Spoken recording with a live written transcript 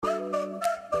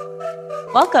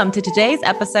Welcome to today's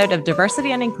episode of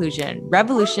Diversity and Inclusion,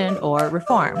 Revolution or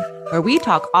Reform, where we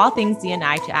talk all things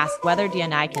D&I to ask whether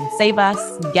D&I can save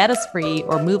us, get us free,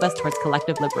 or move us towards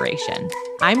collective liberation.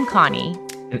 I'm Connie.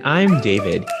 And I'm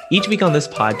David. Each week on this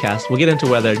podcast, we'll get into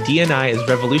whether D&I is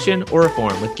revolution or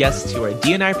reform with guests who are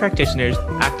D&I practitioners,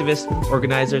 activists,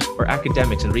 organizers, or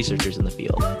academics and researchers in the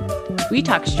field. We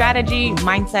talk strategy,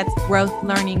 mindsets, growth,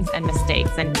 learnings, and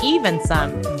mistakes, and even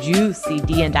some juicy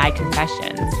D&I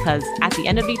confessions, because at the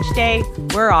end of each day,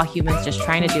 we're all humans just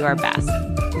trying to do our best.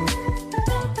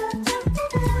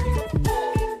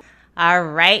 All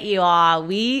right, you all.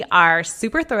 We are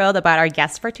super thrilled about our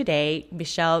guest for today,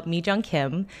 Michelle Mi-Jung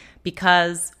Kim,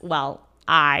 because, well,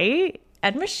 I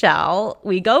and Michelle,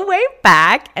 we go way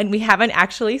back, and we haven't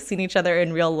actually seen each other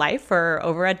in real life for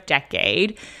over a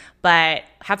decade, but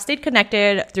have stayed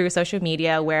connected through social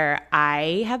media where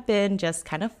I have been just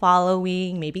kind of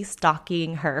following, maybe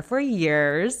stalking her for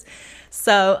years.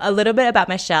 So a little bit about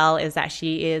Michelle is that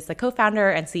she is the co-founder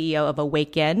and CEO of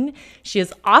Awaken. She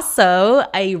is also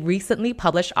a recently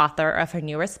published author of her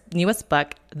newest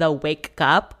book, The Wake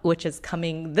Up, which is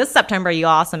coming this September, you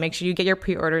all. So make sure you get your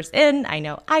pre-orders in. I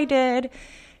know I did.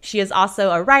 She is also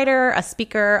a writer, a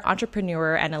speaker,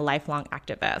 entrepreneur, and a lifelong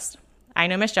activist. I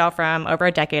know Michelle from over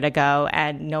a decade ago,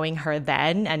 and knowing her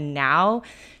then and now,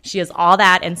 she is all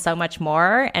that and so much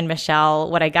more. And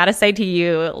Michelle, what I got to say to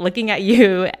you, looking at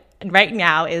you right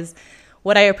now, is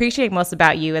what I appreciate most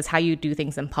about you is how you do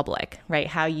things in public, right?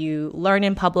 How you learn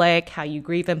in public, how you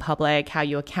grieve in public, how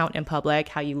you account in public,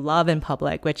 how you love in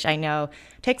public, which I know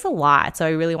takes a lot. So I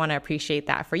really want to appreciate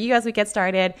that for you as we get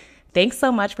started. Thanks so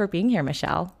much for being here,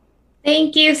 Michelle.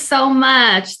 Thank you so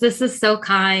much. This is so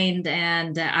kind,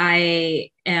 and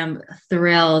I am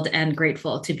thrilled and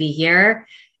grateful to be here.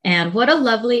 And what a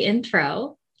lovely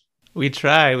intro. We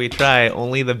try,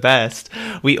 only the best.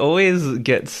 We always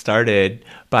get started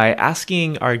by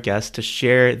asking our guests to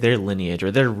share their lineage or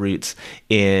their roots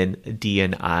in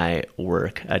D&I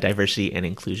work, diversity and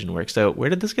inclusion work. So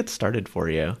where did this get started for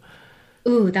you?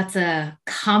 Ooh, that's a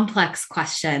complex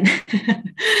question.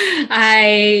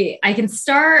 I can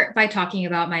start by talking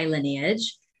about my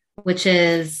lineage, which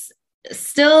is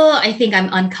still, I think I'm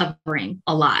uncovering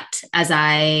a lot as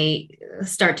I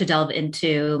start to delve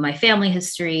into my family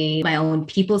history, my own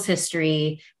people's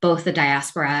history, both the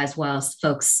diaspora as well as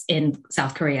folks in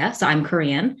South Korea. So I'm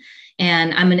Korean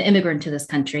and I'm an immigrant to this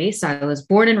country. So I was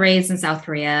born and raised in South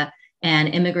Korea and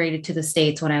immigrated to the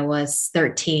States when I was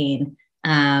 13.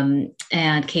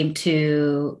 And came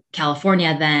to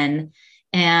California then.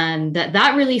 And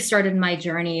that really started my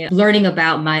journey learning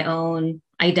about my own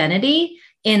identity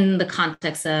in the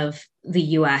context of the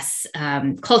US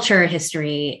culture,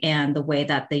 history, and the way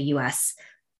that the US,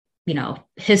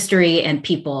 history and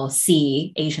people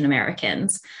see Asian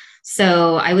Americans.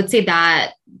 So I would say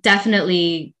that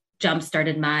definitely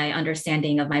jump-started my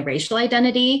understanding of my racial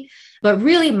identity, but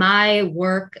really my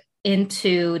work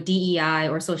into DEI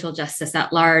or social justice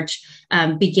at large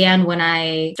began when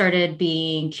I started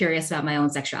being curious about my own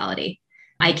sexuality.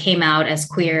 I came out as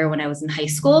queer when I was in high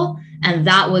school, and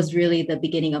that was really the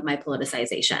beginning of my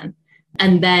politicization.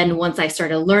 And then once I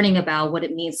started learning about what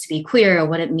it means to be queer, or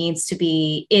what it means to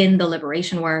be in the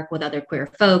liberation work with other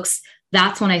queer folks,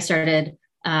 that's when I started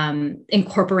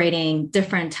incorporating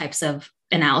different types of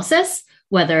analysis,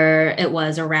 whether it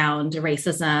was around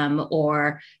racism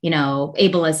or,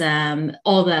 ableism.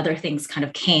 All the other things kind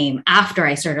of came after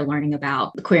I started learning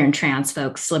about the queer and trans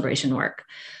folks' liberation work.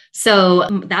 So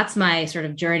that's my sort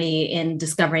of journey in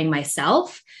discovering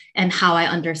myself and how I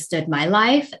understood my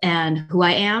life and who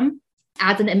I am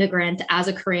as an immigrant, as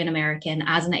a Korean American,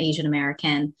 as an Asian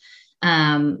American,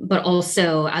 but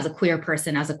also as a queer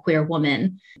person, as a queer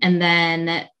woman. And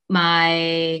then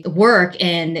my work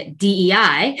in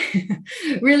DEI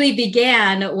really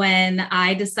began when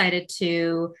I decided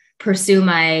to pursue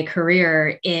my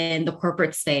career in the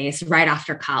corporate space right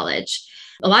after college.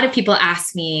 A lot of people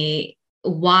ask me,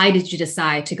 why did you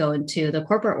decide to go into the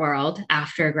corporate world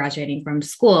after graduating from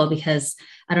school? Because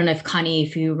I don't know if Connie,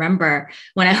 if you remember,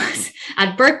 when I was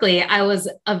at Berkeley, I was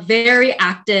a very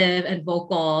active and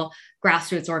vocal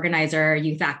grassroots organizer,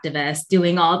 youth activist,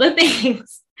 doing all the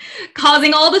things,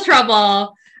 causing all the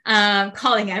trouble,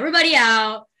 calling everybody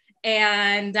out.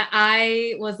 And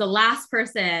I was the last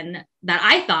person that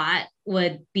I thought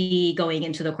would be going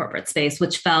into the corporate space,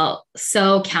 which felt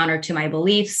so counter to my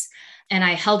beliefs. And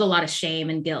I held a lot of shame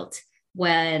and guilt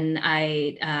when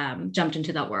I jumped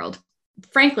into that world.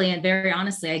 Frankly, and very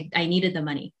honestly, I needed the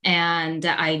money, and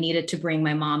I needed to bring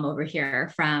my mom over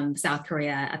here from South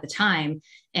Korea at the time.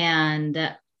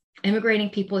 And immigrating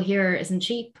people here isn't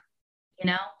cheap,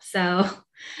 So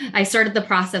I started the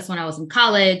process when I was in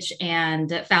college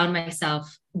and found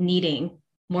myself needing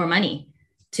more money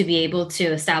to be able to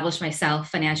establish myself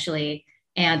financially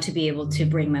and to be able to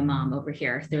bring my mom over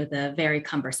here through the very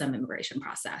cumbersome immigration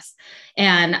process.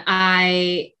 And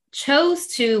I chose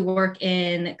to work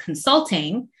in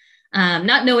consulting,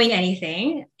 not knowing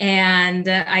anything. And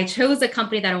I chose a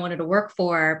company that I wanted to work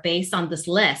for based on this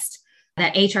list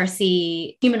that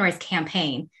HRC Human Rights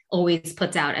Campaign always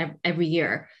puts out every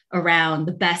year around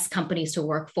the best companies to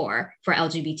work for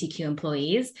LGBTQ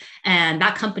employees. And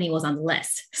that company was on the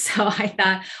list. So I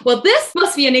thought, well, this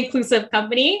must be an inclusive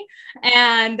company.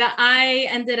 And I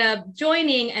ended up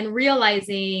joining and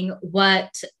realizing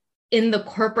what in the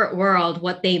corporate world,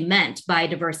 what they meant by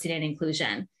diversity and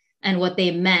inclusion and what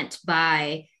they meant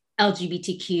by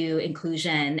LGBTQ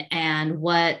inclusion and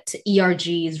what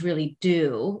ERGs really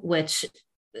do, which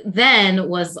then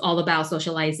was all about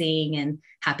socializing and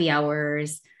happy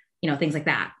hours, things like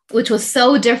that, which was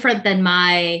so different than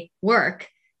my work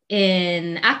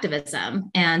in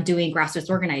activism and doing grassroots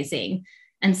organizing.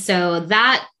 And so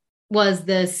that was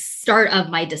the start of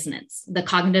my dissonance, the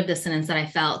cognitive dissonance that I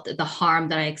felt, the harm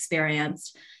that I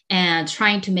experienced, and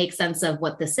trying to make sense of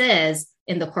what this is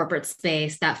in the corporate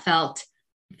space that felt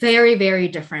very, very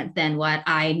different than what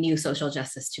I knew social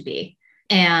justice to be.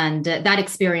 And that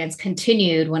experience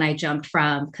continued when I jumped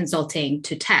from consulting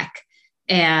to tech.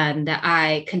 And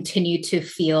I continued to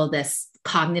feel this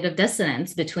cognitive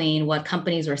dissonance between what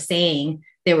companies were saying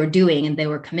they were doing and they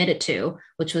were committed to,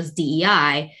 which was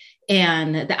DEI,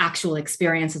 and the actual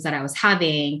experiences that I was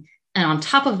having. And on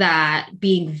top of that,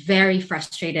 being very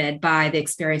frustrated by the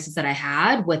experiences that I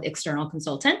had with external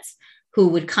consultants who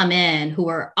would come in, who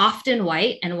were often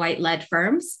white and white-led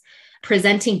firms,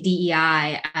 presenting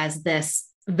DEI as this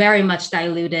very much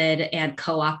diluted and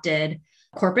co-opted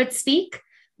corporate speak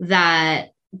that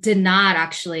did not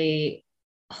actually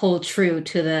hold true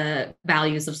to the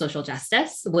values of social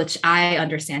justice, which I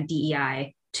understand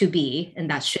DEI to be, and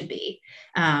that should be.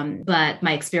 But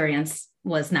my experience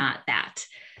was not that.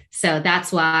 So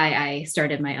that's why I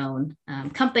started my own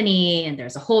company, and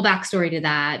there's a whole backstory to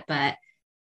that, but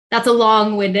that's a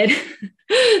long-winded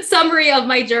summary of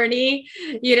my journey.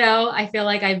 I feel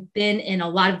like I've been in a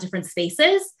lot of different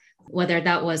spaces, whether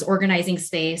that was organizing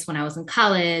space when I was in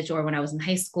college or when I was in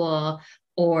high school,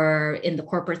 or in the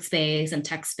corporate space and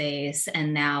tech space.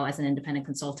 And now as an independent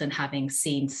consultant, having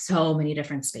seen so many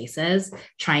different spaces,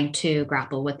 trying to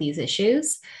grapple with these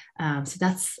issues. So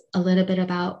that's a little bit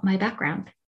about my background.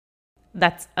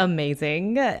 That's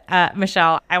amazing.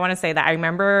 Michelle, I want to say that I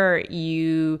remember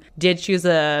you did choose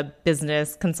a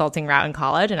business consulting route in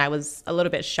college, and I was a little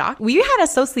bit shocked. We had a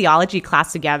sociology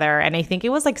class together, and I think it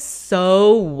was like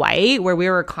so white, where we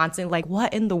were constantly like,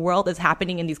 what in the world is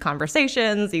happening in these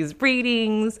conversations, these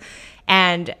readings?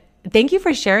 And thank you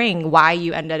for sharing why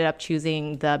you ended up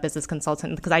choosing the business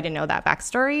consultant, because I didn't know that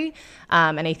backstory.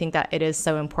 And I think that it is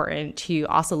so important to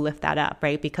also lift that up,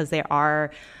 right? Because there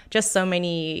are just so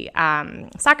many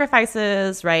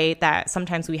sacrifices, right, that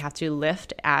sometimes we have to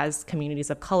lift as communities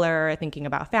of color, thinking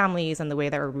about families and the way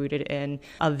that we're rooted in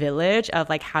a village of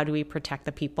like, how do we protect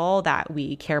the people that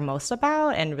we care most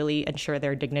about and really ensure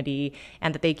their dignity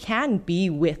and that they can be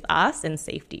with us in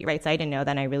safety, right? So I didn't know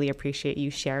that, and I really appreciate you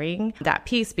sharing that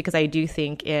piece, because I do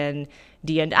think in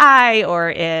D&I or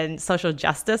in social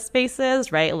justice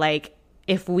spaces, right, like,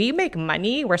 if we make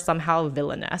money, we're somehow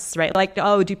villainous, right? Like,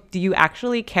 oh, do you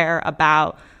actually care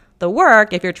about the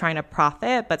work if you're trying to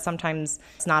profit? But sometimes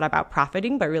it's not about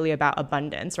profiting, but really about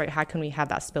abundance, right? How can we have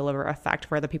that spillover effect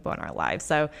for the people in our lives?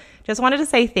 So just wanted to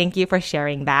say thank you for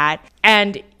sharing that.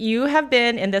 And you have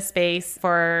been in this space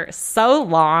for so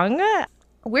long.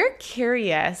 We're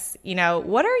curious,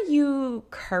 what are you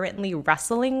currently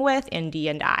wrestling with in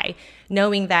D&I,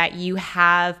 knowing that you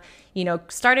have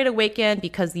started Awaken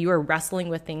because you were wrestling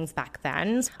with things back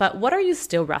then, but what are you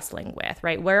still wrestling with,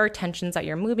 right? Where are tensions that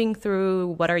you're moving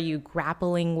through? What are you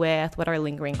grappling with? What are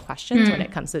lingering questions when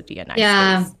it comes to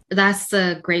D&I space? That's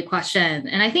a great question.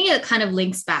 And I think it kind of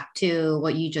links back to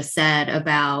what you just said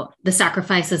about the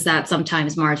sacrifices that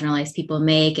sometimes marginalized people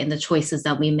make and the choices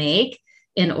that we make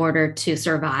in order to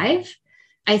survive.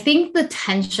 I think the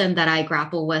tension that I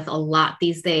grapple with a lot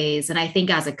these days, and I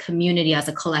think as a community, as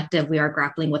a collective, we are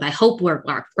grappling with, I hope we're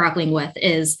grappling with,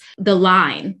 is the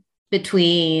line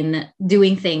between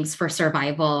doing things for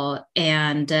survival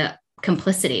and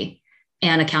complicity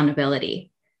and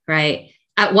accountability, right?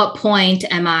 At what point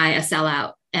am I a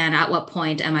sellout? And at what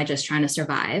point am I just trying to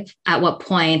survive? At what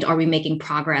point are we making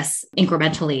progress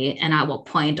incrementally? And at what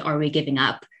point are we giving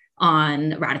up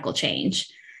on radical change?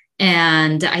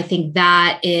 And I think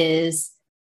that is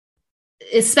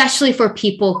especially for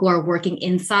people who are working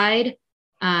inside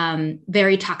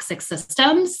very toxic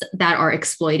systems that are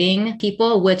exploiting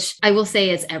people, which I will say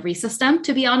is every system,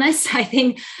 to be honest. I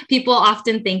think people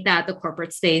often think that the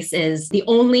corporate space is the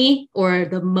only or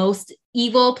the most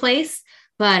evil place.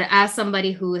 But as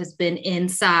somebody who has been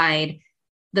inside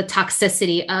the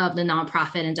toxicity of the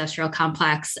nonprofit industrial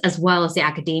complex, as well as the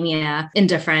academia in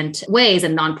different ways,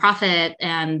 and nonprofit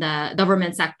and the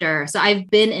government sector. So I've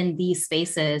been in these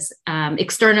spaces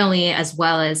externally, as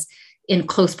well as in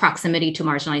close proximity to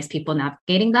marginalized people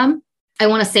navigating them. I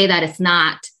want to say that it's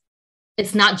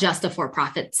not just a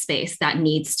for-profit space that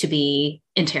needs to be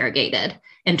interrogated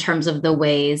in terms of the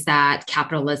ways that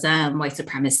capitalism, white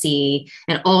supremacy,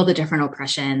 and all the different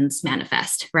oppressions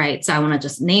manifest, right? So I want to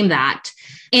just name that.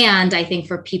 And I think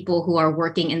for people who are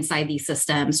working inside these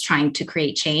systems, trying to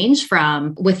create change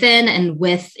from within and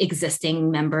with existing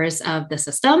members of the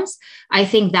systems, I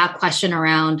think that question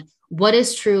around what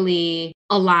is truly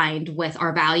aligned with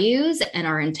our values and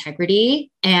our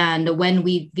integrity, and when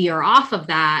we veer off of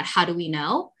that, how do we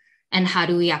know? And how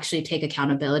do we actually take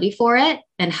accountability for it?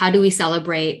 And how do we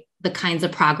celebrate the kinds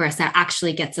of progress that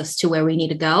actually gets us to where we need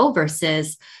to go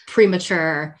versus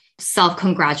premature,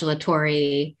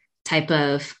 self-congratulatory type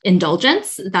of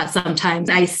indulgence that sometimes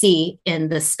I see in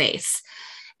this space.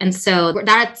 And so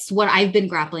that's what I've been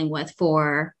grappling with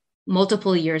for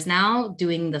multiple years now,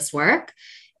 doing this work.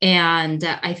 And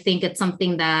I think it's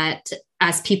something that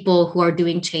as people who are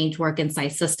doing change work inside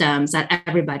systems that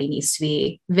everybody needs to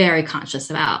be very conscious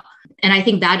about. And I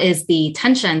think that is the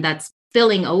tension that's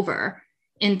spilling over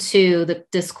into the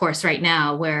discourse right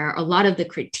now, where a lot of the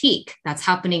critique that's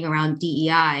happening around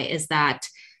DEI is that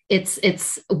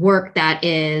it's work that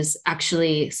is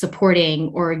actually supporting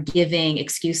or giving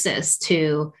excuses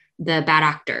to the bad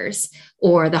actors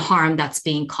or the harm that's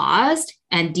being caused.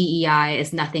 And DEI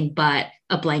is nothing but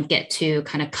a blanket to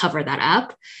kind of cover that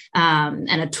up, and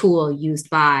a tool used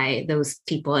by those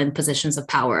people in positions of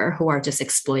power who are just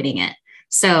exploiting it.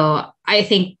 So I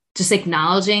think just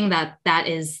acknowledging that that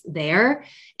is there,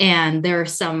 and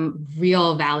there's some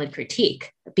real valid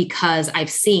critique because I've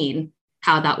seen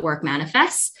how that work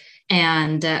manifests.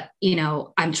 And,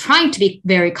 I'm trying to be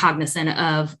very cognizant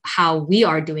of how we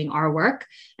are doing our work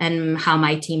and how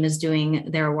my team is doing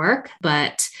their work.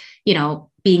 But,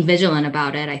 being vigilant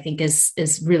about it, I think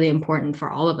is really important for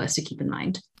all of us to keep in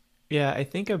mind. Yeah, I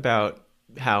think about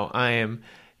how I am,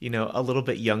 a little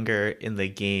bit younger in the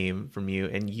game from you,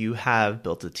 and you have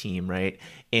built a team, right?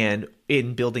 And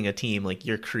in building a team, like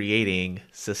you're creating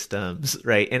systems,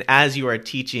 right? And as you are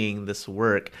teaching this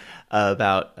work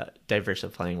about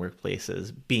diversifying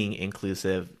workplaces, being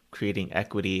inclusive, creating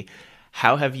equity,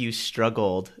 how have you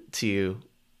struggled to,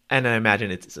 and I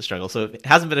imagine it's a struggle, so if it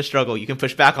hasn't been a struggle, you can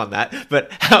push back on that,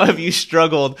 but how have you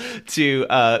struggled to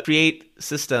create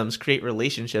systems, create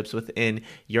relationships within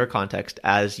your context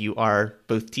as you are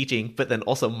both teaching, but then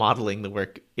also modeling the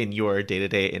work in your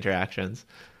day-to-day interactions?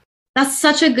 That's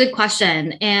such a good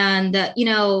question. And,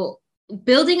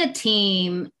 building a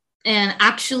team and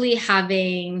actually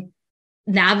having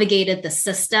navigated the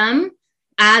system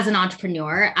as an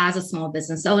entrepreneur, as a small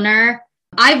business owner,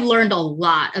 I've learned a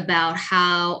lot about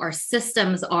how our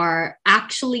systems are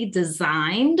actually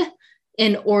designed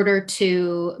in order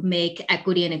to make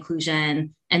equity and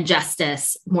inclusion and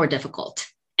justice more difficult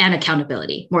and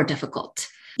accountability more difficult.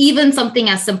 Even something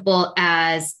as simple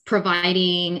as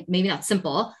providing, maybe not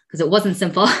simple, because it wasn't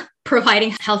simple,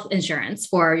 providing health insurance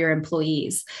for your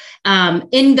employees.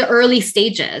 In the early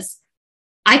stages,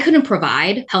 I couldn't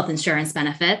provide health insurance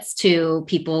benefits to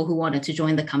people who wanted to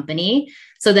join the company.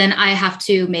 So then I have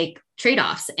to make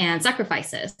trade-offs and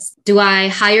sacrifices. Do I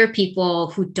hire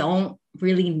people who don't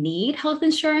really need health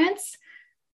insurance?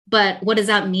 But what does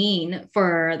that mean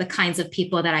for the kinds of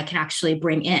people that I can actually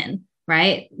bring in,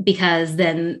 right? Because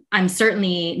then I'm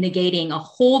certainly negating a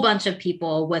whole bunch of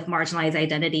people with marginalized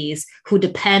identities who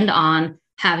depend on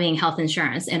having health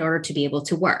insurance in order to be able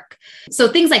to work. So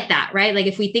things like that, right? Like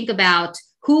if we think about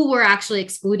who we're actually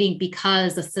excluding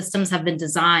because the systems have been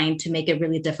designed to make it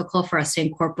really difficult for us to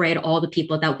incorporate all the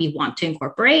people that we want to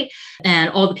incorporate and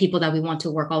all the people that we want to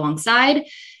work alongside.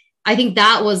 I think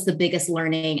that was the biggest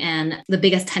learning and the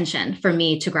biggest tension for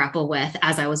me to grapple with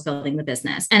as I was building the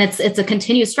business. And it's a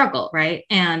continuous struggle, right?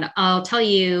 And I'll tell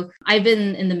you, I've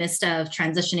been in the midst of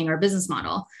transitioning our business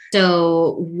model.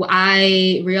 So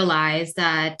I realized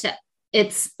that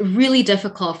it's really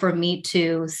difficult for me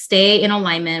to stay in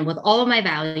alignment with all of my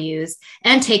values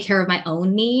and take care of my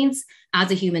own needs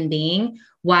as a human being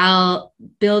while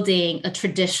building a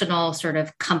traditional sort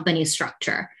of company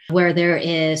structure where there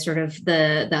is sort of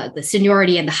the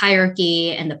seniority and the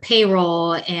hierarchy and the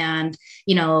payroll. And,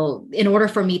 in order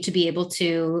for me to be able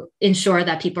to ensure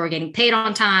that people are getting paid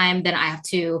on time, then I have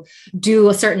to do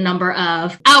a certain number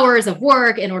of hours of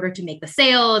work in order to make the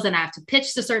sales. And I have to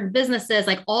pitch to certain businesses.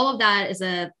 Like all of that is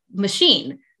a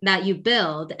machine that you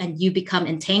build and you become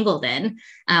entangled in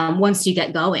once you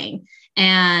get going.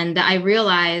 And I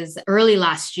realized early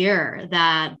last year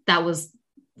that was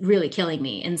really killing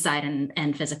me inside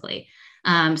and physically.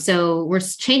 So we're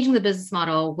changing the business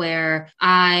model where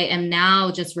I am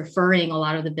now just referring a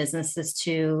lot of the businesses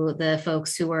to the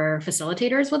folks who were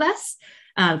facilitators with us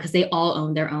because they all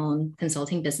own their own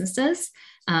consulting businesses.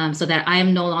 So that I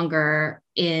am no longer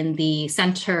in the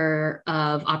center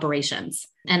of operations.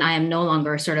 And I am no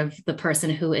longer sort of the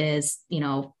person who is,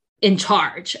 in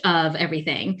charge of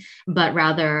everything, but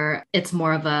rather it's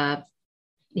more of a,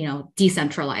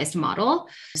 decentralized model.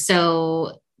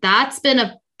 So that's been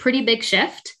a pretty big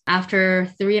shift after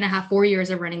 3.5, 4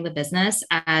 years of running the business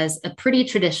as a pretty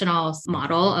traditional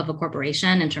model of a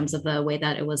corporation in terms of the way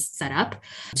that it was set up,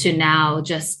 to now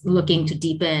just looking to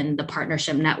deepen the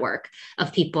partnership network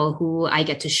of people who I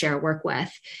get to share work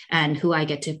with and who I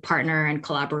get to partner and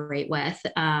collaborate with.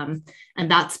 And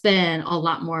that's been a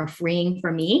lot more freeing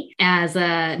for me as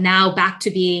now back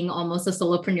to being almost a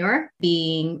solopreneur,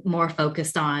 being more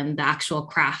focused on the actual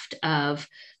craft of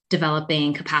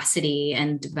developing capacity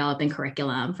and developing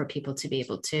curriculum for people to be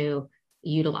able to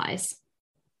utilize.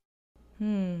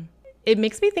 It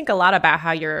makes me think a lot about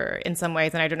how you're, in some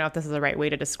ways, and I don't know if this is the right way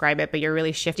to describe it, but you're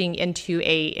really shifting into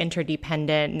a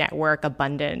interdependent, network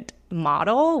abundant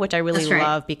model, which I really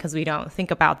love because we don't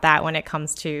think about that when it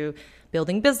comes to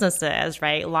building businesses,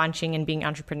 right? Launching and being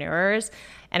entrepreneurs.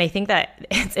 And I think that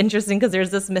it's interesting because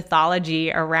there's this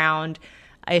mythology around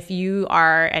if you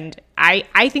are, and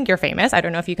I think you're famous. I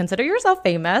don't know if you consider yourself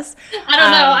famous.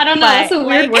 I don't know. That's a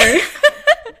weird word.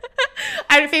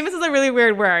 Famous is a really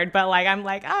weird word, but I'm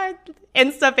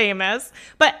Insta famous.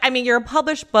 But I mean, you're a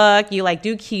published book. You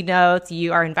do keynotes.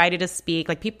 You are invited to speak.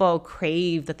 People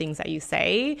crave the things that you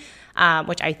say,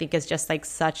 which I think is just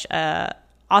such a,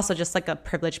 also just a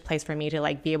privileged place for me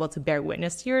to be able to bear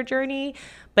witness to your journey.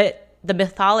 But the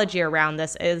mythology around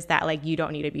this is that you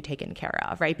don't need to be taken care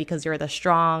of, right? Because you're the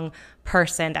strong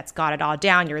person that's got it all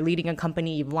down. You're leading a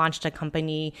company, you've launched a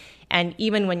company. And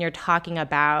even when you're talking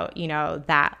about,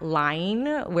 that line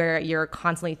where you're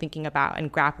constantly thinking about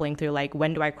and grappling through,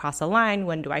 when do I cross a line?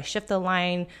 When do I shift the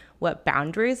line? What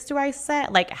boundaries do I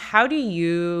set? How do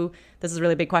you, this is a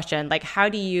really big question, how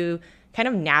do you kind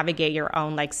of navigate your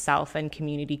own self and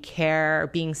community care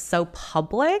being so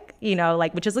public,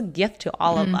 which is a gift to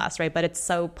all of us, right? But it's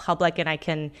so public and I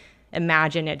can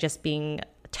imagine it just being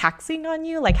taxing on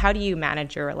you. How do you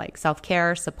manage your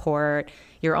self-care, support,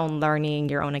 your own learning,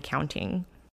 your own accounting?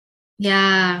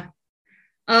 Yeah.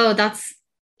 Oh,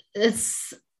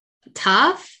 it's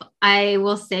tough. I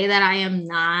will say that I am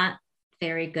not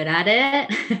very good at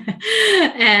it.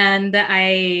 And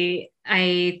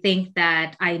I think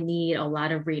that I need a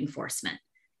lot of reinforcement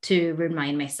to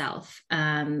remind myself.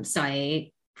 So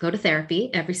I go to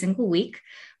therapy every single week,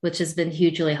 which has been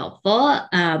hugely helpful.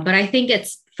 But I think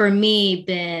it's, for me,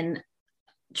 been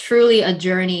truly a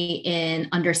journey in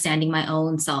understanding my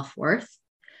own self-worth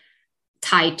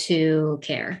tied to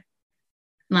care.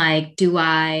 Do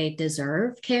I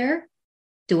deserve care?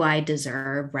 Do I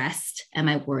deserve rest? Am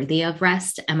I worthy of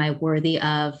rest? Am I worthy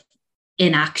of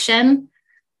inaction?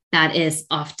 That is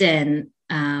often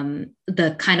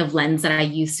the kind of lens that I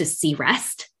use to see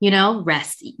rest,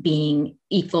 rest being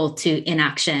equal to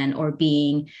inaction or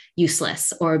being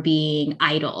useless or being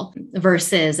idle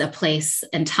versus a place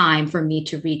and time for me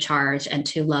to recharge and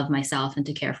to love myself and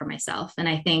to care for myself. And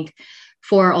I think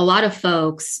for a lot of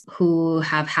folks who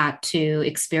have had to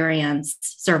experience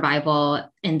survival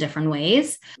in different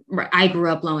ways, I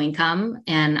grew up low income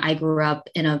and I grew up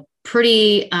in a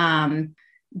pretty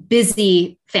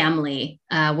busy family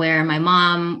where my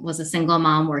mom was a single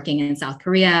mom working in South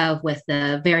Korea with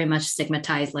the very much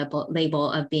stigmatized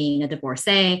label of being a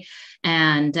divorcee.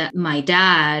 And my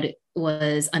dad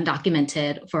was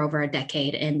undocumented for over a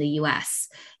decade in the US.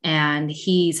 And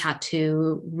he's had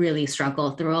to really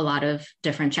struggle through a lot of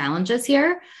different challenges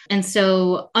here. And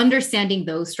so understanding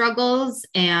those struggles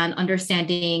and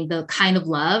understanding the kind of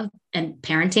love and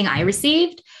parenting I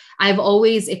received, I've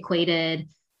always equated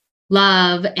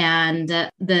love and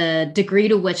the degree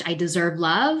to which I deserve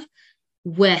love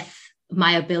with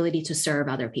my ability to serve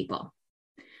other people.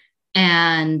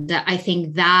 And I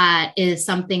think that is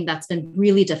something that's been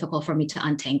really difficult for me to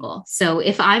untangle. So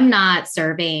if I'm not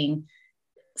serving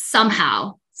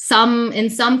somehow, in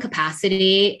some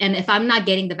capacity. And if I'm not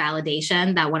getting the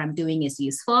validation that what I'm doing is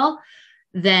useful,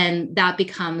 then that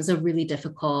becomes a really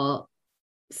difficult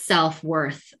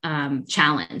self-worth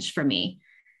challenge for me.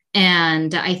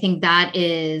 And I think that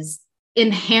is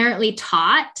inherently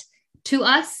taught to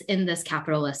us in this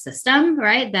capitalist system,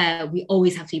 right? That we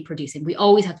always have to be producing. We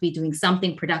always have to be doing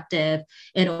something productive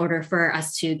in order for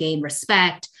us to gain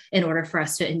respect, in order for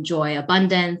us to enjoy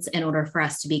abundance, in order for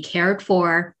us to be cared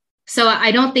for. So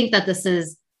I don't think that this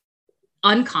is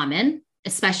uncommon,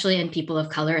 especially in people of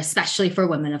color, especially for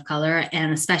women of color,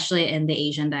 and especially in the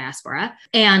Asian diaspora.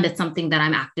 And it's something that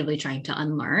I'm actively trying to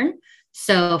unlearn.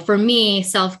 So for me,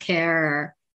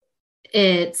 self-care,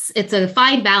 it's a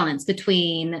fine balance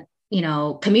between,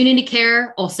 community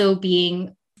care also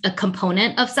being a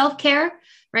component of self-care,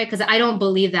 right? Because I don't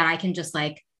believe that I can just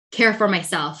care for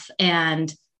myself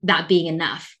and that being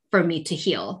enough for me to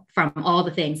heal from all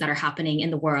the things that are happening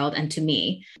in the world and to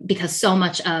me, because so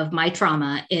much of my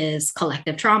trauma is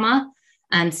collective trauma.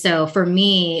 And so for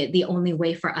me, the only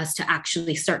way for us to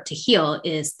actually start to heal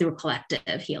is through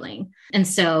collective healing. And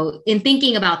so in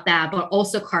thinking about that, but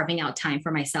also carving out time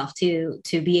for myself to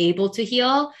be able to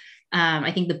heal,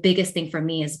 I think the biggest thing for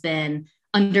me has been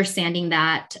understanding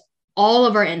that all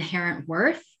of our inherent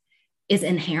worth is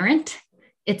inherent.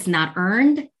 It's not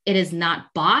earned. It is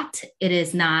not bought. It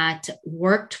is not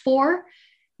worked for.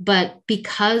 But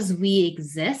because we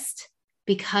exist,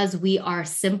 because we are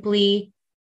simply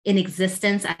in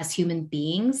existence as human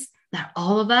beings, that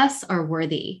all of us are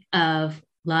worthy of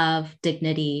love,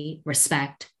 dignity,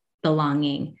 respect,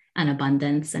 belonging, and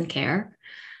abundance and care.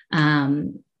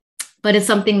 But it's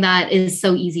something that is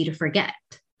so easy to forget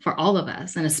for all of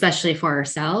us, and especially for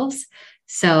ourselves.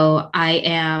 So I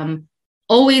am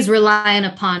always relying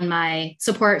upon my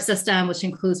support system, which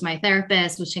includes my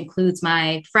therapist, which includes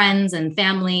my friends and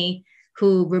family,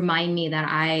 who remind me that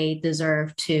I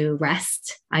deserve to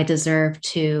rest. I deserve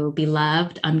to be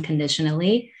loved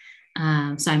unconditionally.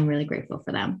 So I'm really grateful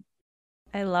for them.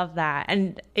 I love that.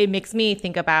 And it makes me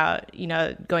think about,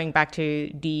 going back to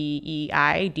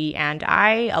DEI, D and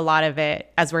I, a lot of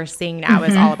it, as we're seeing now,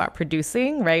 is all about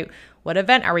producing, right? What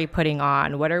event are we putting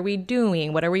on? What are we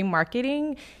doing? What are we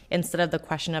marketing? Instead of the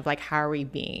question of how are we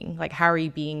being? How are we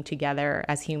being together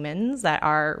as humans that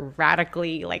are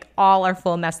radically all our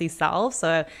full messy selves?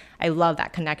 So I love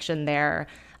that connection there.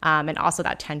 And also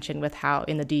that tension with how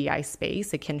in the DEI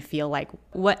space, it can feel like,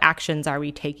 what actions are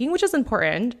we taking, which is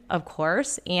important, of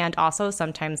course. And also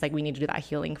sometimes we need to do that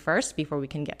healing first before we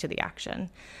can get to the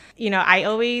action. I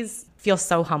always feel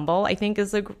so humble, I think is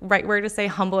the right word to say,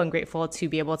 humble and grateful to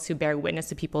be able to bear witness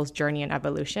to people's journey and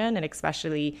evolution, and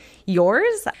especially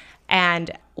yours.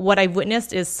 And what I've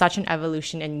witnessed is such an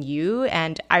evolution in you.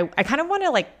 And I kind of want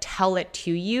to tell it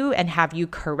to you and have you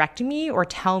correct me or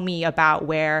tell me about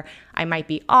where I might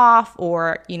be off,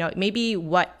 or, maybe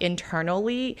what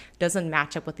internally doesn't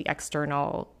match up with the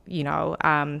external,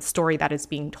 story that is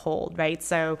being told, right?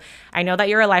 So I know that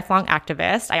you're a lifelong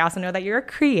activist. I also know that you're a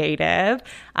creative.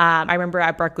 I remember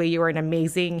at Berkeley, you were an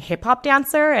amazing hip hop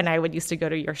dancer, and I would used to go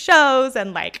to your shows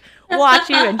and watch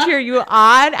you and cheer you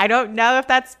on. I don't know if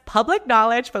that's public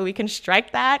knowledge, but we can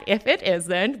strike that if it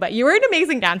isn't. But you were an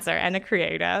amazing dancer and a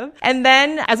creative. And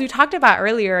then, as we talked about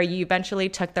earlier, you eventually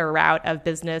took the route of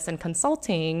business and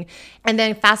consulting. And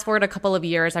then fast forward a couple of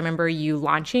years, I remember you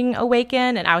launching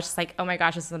Awaken, and I was just like, oh my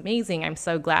gosh, this is amazing. I'm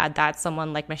so glad that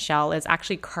someone like Michelle is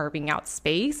actually carving out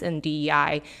space in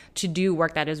DEI to do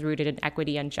work that is rooted in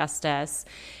equity and justice.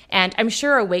 And I'm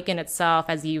sure Awaken itself,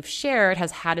 as you've shared,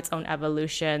 has had its own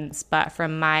evolutions. But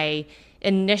from my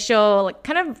initial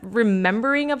kind of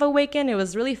remembering of Awaken, it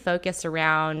was really focused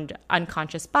around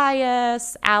unconscious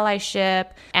bias,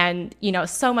 allyship, and,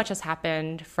 so much has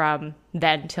happened from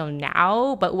then till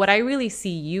now. But what I really see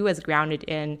you as grounded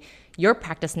in your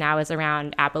practice now is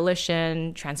around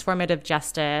abolition, transformative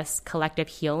justice, collective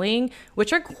healing,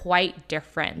 which are quite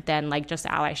different than just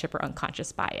allyship or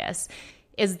unconscious bias.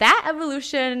 Is that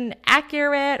evolution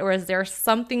accurate, or is there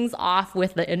something's off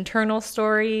with the internal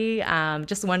story?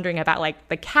 Just wondering about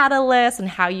the catalyst and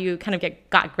how you kind of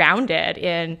got grounded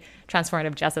in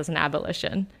transformative justice and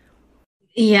abolition.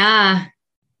 Yeah.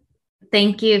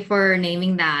 Thank you for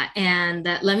naming that. And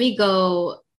let me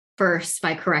go first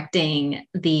by correcting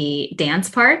the dance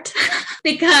part,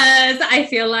 because I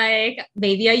feel like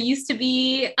maybe I used to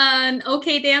be an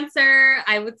okay dancer.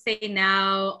 I would say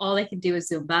now all I can do is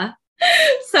Zumba.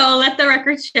 So let the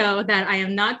record show that I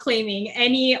am not claiming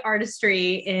any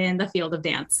artistry in the field of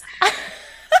dance.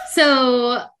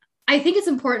 So I think it's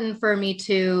important for me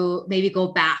to maybe go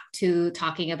back to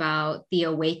talking about the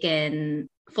Awaken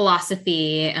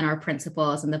philosophy and our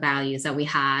principles and the values that we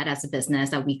had as a business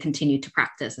that we continue to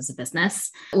practice as a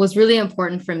business. It was really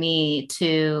important for me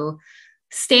to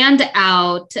stand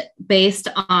out based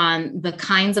on the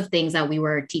kinds of things that we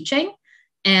were teaching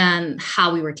and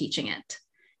how we were teaching it.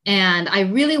 And I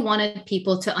really wanted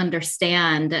people to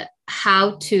understand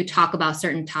how to talk about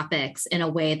certain topics in a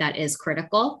way that is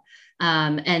critical,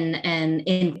 and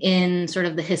in sort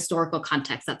of the historical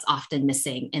context that's often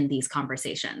missing in these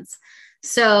conversations.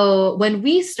 So when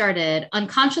we started,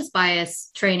 unconscious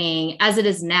bias training, as it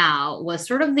is now, was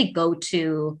sort of the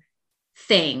go-to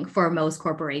thing for most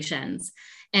corporations.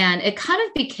 And it kind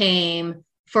of became,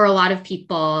 for a lot of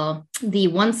people, the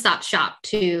one-stop shop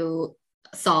to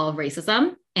solve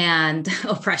racism and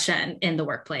oppression in the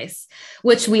workplace,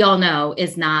 which we all know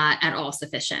is not at all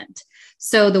sufficient.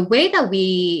 So the way that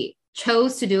we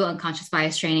chose to do unconscious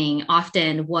bias training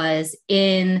often was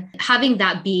in having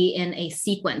that be in a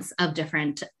sequence of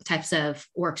different types of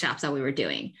workshops that we were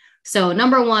doing. So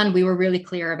number one, we were really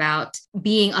clear about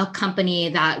being a company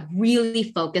that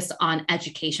really focused on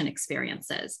education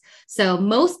experiences. So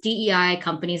most DEI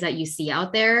companies that you see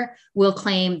out there will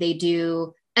claim they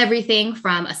do everything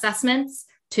from assessments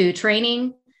to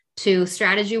training, to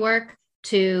strategy work,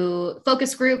 to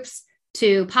focus groups,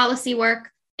 to policy work,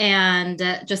 and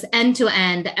just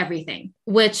end-to-end everything,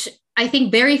 which I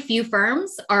think very few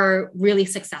firms are really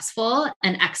successful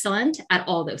and excellent at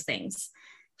all those things.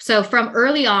 So from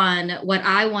early on, what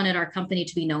I wanted our company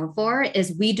to be known for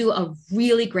is we do a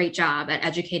really great job at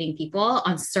educating people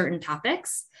on certain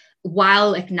topics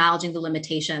while acknowledging the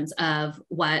limitations of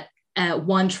what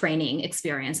one training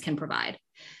experience can provide.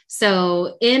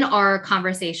 So in our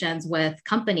conversations with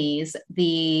companies,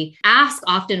 the ask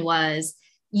often was,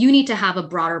 you need to have a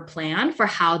broader plan for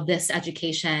how this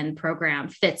education program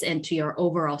fits into your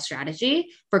overall strategy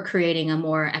for creating a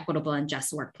more equitable and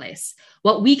just workplace.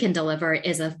 What we can deliver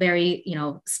is a very,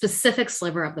 specific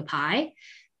sliver of the pie.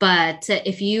 But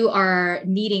if you are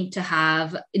needing to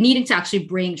actually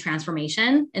bring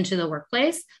transformation into the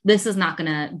workplace, this is not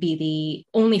going to be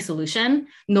the only solution,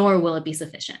 nor will it be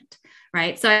sufficient.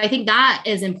 Right. So I think that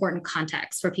is important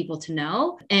context for people to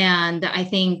know. And I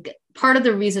think part of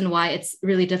the reason why it's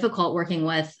really difficult working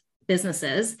with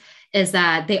businesses is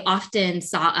that they often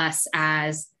saw us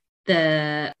as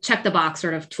the check the box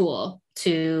sort of tool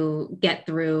to get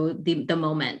through the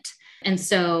moment. And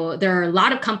so there are a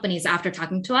lot of companies after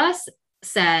talking to us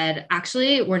said,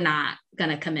 actually, we're not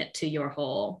going to commit to your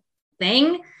whole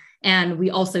thing. And we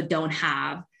also don't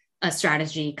have a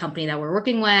strategy company that we're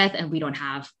working with, and we don't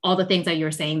have all the things that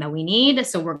you're saying that we need.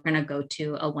 So we're going to go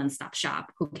to a one-stop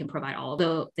shop who can provide all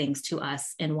the things to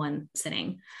us in one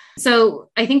sitting. So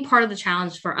I think part of the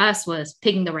challenge for us was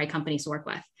picking the right companies to work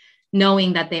with,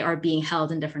 knowing that they are being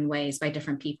held in different ways by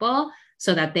different people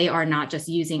so that they are not just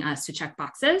using us to check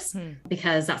boxes,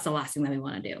 because that's the last thing that we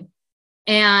want to do.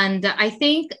 And I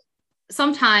think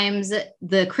sometimes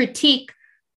the critique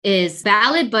is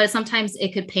valid, but sometimes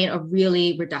it could paint a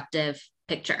really reductive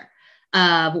picture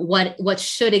of what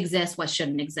should exist, what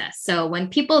shouldn't exist. So when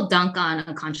people dunk on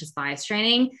unconscious bias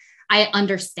training, I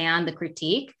understand the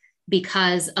critique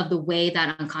because of the way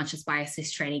that unconscious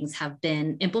bias trainings have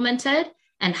been implemented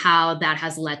and how that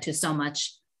has led to so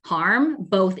much harm,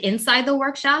 both inside the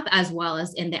workshop as well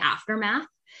as in the aftermath.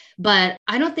 But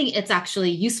I don't think it's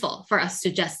actually useful for us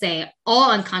to just say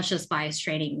all unconscious bias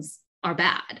trainings are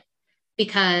bad.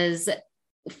 Because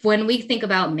when we think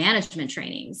about management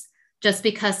trainings, just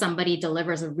because somebody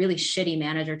delivers a really shitty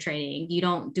manager training, you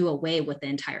don't do away with the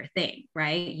entire thing,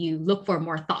 right? You look for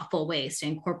more thoughtful ways to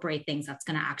incorporate things that's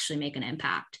going to actually make an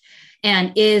impact.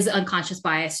 And is unconscious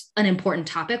bias an important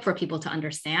topic for people to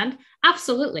understand?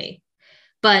 Absolutely.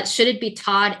 But should it be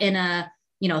taught in a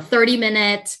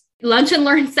 30-minute lunch and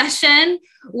learn session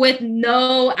with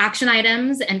no action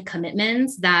items and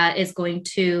commitments that is going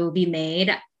to be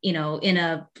made in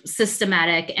a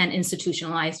systematic and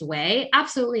institutionalized way?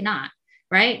 Absolutely not,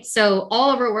 right? So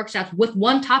all of our workshops with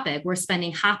one topic, we're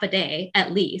spending half a day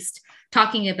at least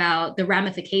talking about the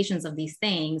ramifications of these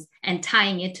things and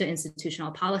tying it to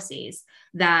institutional policies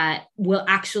that will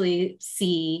actually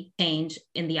see change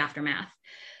in the aftermath.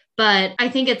 But I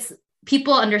think it's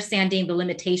people understanding the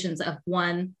limitations of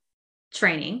one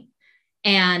training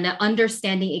and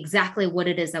understanding exactly what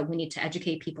it is that we need to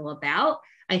educate people about.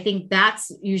 I think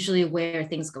that's usually where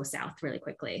things go south really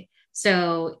quickly.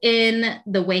 So in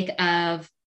the wake of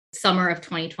summer of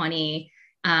 2020,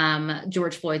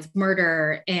 George Floyd's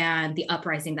murder and the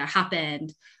uprising that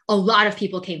happened, a lot of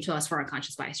people came to us for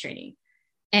unconscious bias training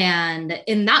And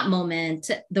in that moment,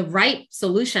 the right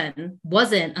solution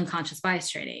wasn't unconscious bias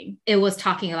training. It was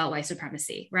talking about white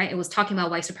supremacy, right? It was talking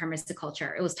about white supremacist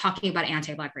culture. It was talking about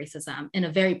anti-Black racism in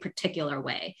a very particular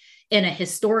way, in a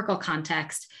historical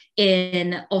context,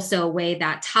 in also a way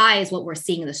that ties what we're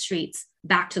seeing in the streets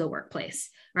back to the workplace,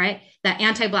 right? That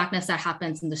anti-Blackness that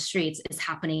happens in the streets is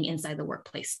happening inside the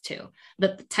workplace too.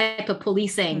 The type of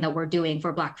policing that we're doing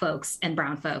for Black folks and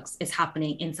brown folks is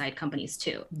happening inside companies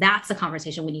too. That's the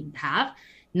conversation we need to have,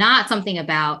 not something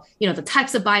about, the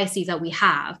types of biases that we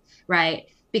have, right?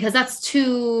 Because that's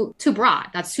too broad,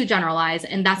 that's too generalized,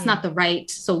 and that's not the right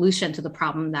solution to the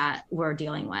problem that we're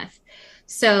dealing with.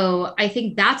 So I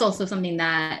think that's also something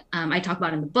that I talk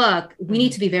about in the book. We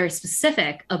need to be very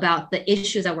specific about the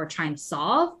issues that we're trying to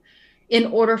solve in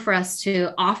order for us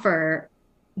to offer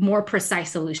more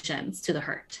precise solutions to the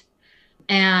hurt.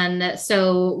 And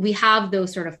so we have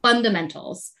those sort of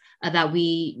fundamentals that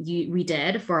we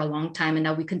did for a long time and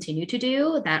that we continue to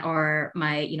do, that are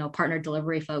my partner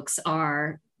delivery folks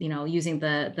are using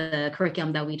the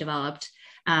curriculum that we developed.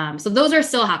 So those are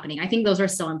still happening. I think those are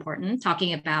still important,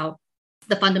 talking about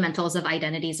the fundamentals of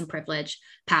identities and privilege,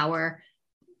 power,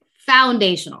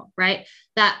 foundational, right?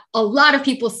 That a lot of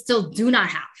people still do not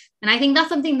have. And I think that's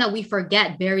something that we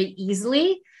forget very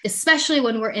easily, especially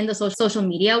when we're in the social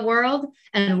media world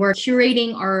and we're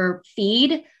curating our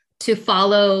feed to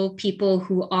follow people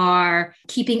who are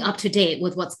keeping up to date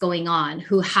with what's going on,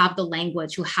 who have the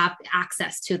language, who have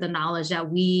access to the knowledge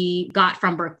that we got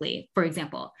from Berkeley, for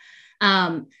example.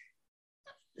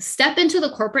 Step into the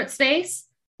corporate space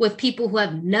with people who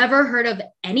have never heard of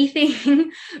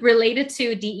anything related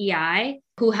to DEI,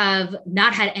 who have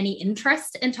not had any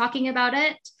interest in talking about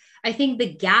it. I think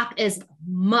the gap is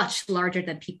much larger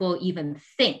than people even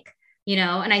think,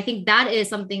 and I think that is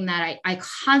something that I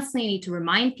constantly need to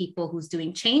remind people who's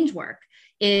doing change work,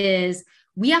 is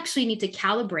we actually need to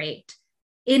calibrate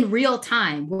in real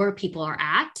time where people are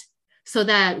at so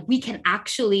that we can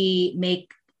actually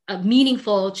make a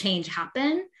meaningful change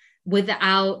happen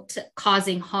without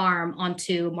causing harm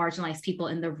onto marginalized people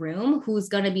in the room, who's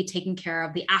going to be taking care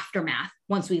of the aftermath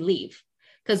once we leave.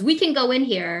 Because we can go in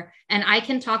here and I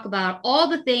can talk about all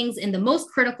the things in the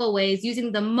most critical ways,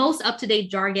 using the most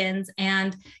up-to-date jargons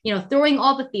and, throwing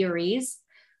all the theories.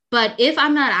 But if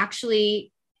I'm not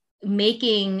actually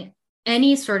making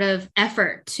any sort of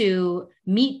effort to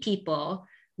meet people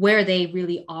where they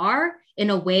really are, in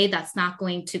a way that's not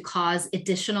going to cause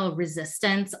additional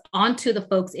resistance onto the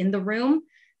folks in the room,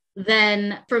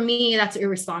 then for me, that's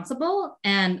irresponsible.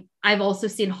 And I've also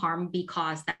seen harm be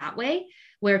caused that way,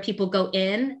 where people go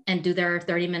in and do their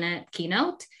 30-minute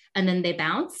keynote and then they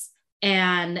bounce.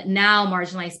 And now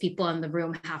marginalized people in the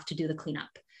room have to do the cleanup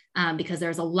because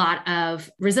there's a lot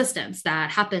of resistance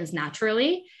that happens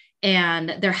naturally.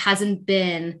 And there hasn't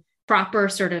been proper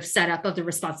sort of setup of the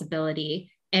responsibility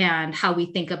and how we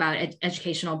think about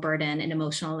educational burden and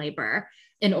emotional labor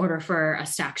in order for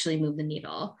us to actually move the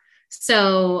needle.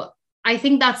 So I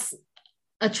think that's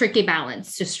a tricky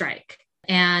balance to strike.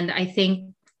 And I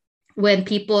think when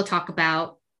people talk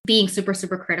about being super,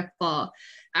 super critical,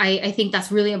 I think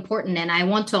that's really important. And I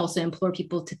want to also implore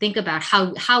people to think about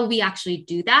how we actually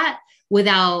do that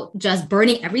without just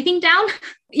burning everything down.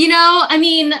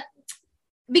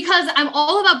 Because I'm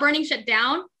all about burning shit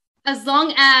down, as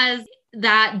long as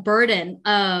that burden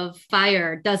of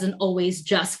fire doesn't always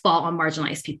just fall on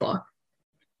marginalized people,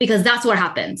 because that's what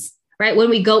happens, right? When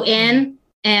we go in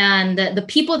and the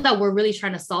people that we're really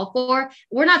trying to solve for,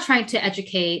 we're not trying to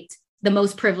educate the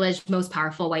most privileged, most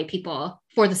powerful white people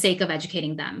for the sake of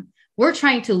educating them. We're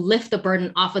trying to lift the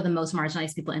burden off of the most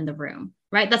marginalized people in the room,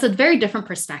 right? That's a very different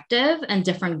perspective and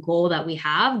different goal that we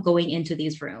have going into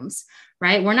these rooms,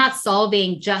 right? We're not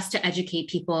solving just to educate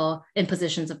people in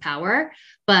positions of power,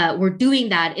 but we're doing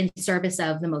that in service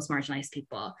of the most marginalized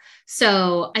people.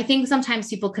 So I think sometimes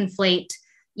people conflate,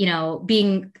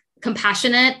 being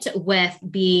compassionate with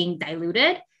being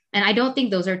diluted. And I don't think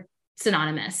those are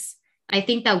synonymous. I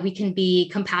think that we can be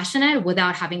compassionate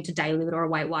without having to dilute or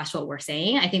whitewash what we're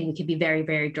saying. I think we can be very,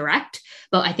 very direct,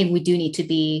 but I think we do need to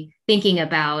be thinking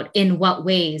about in what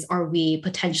ways are we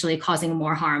potentially causing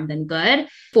more harm than good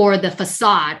for the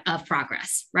facade of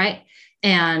progress, right?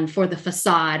 And for the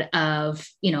facade of,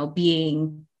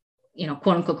 being,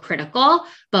 quote unquote critical,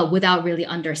 but without really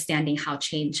understanding how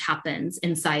change happens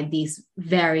inside these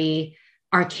very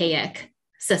archaic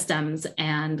systems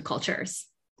and cultures.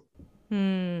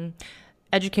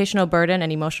 Educational burden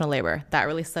and emotional labor. That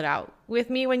really stood out with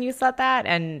me when you said that.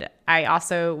 And I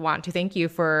also want to thank you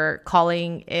for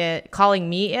calling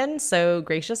me in so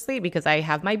graciously, because I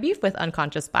have my beef with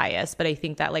unconscious bias. But I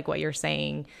think that, like what you're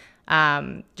saying,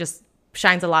 just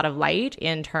shines a lot of light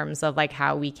in terms of like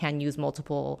how we can use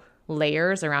multiple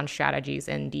layers around strategies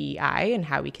in DEI and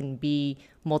how we can be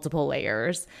multiple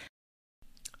layers.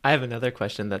 I have another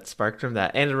question that sparked from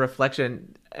that and a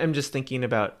reflection. I'm just thinking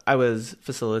about, I was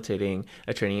facilitating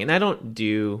a training and I don't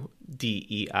do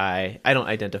DEI. I don't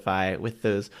identify with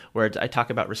those words. I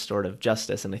talk about restorative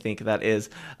justice. And I think that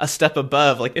is a step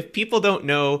above. Like if people don't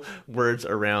know words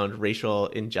around racial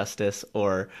injustice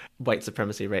or white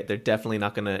supremacy, right, they're definitely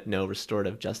not going to know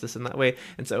restorative justice in that way.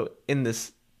 And so in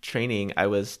this training, I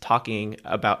was talking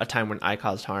about a time when I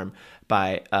caused harm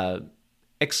by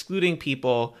excluding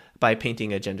people by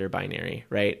painting a gender binary,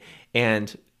 right?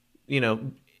 And, you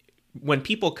know, when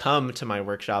people come to my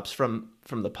workshops from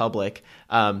the public,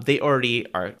 they already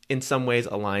are in some ways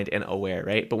aligned and aware,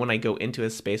 right? But when I go into a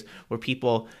space where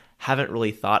people haven't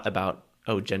really thought about,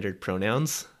 gendered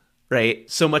pronouns, right?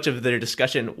 So much of their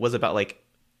discussion was about like,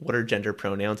 what are gender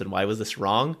pronouns and why was this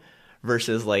wrong?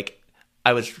 Versus like,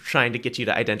 I was trying to get you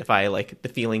to identify like the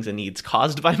feelings and needs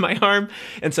caused by my harm.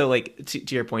 And so like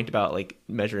to your point about like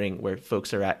measuring where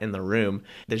folks are at in the room,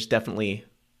 there's definitely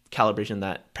calibration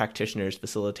that practitioners,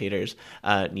 facilitators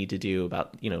need to do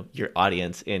about, you know, your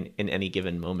audience in any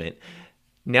given moment.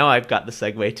 Now I've got the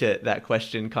segue to that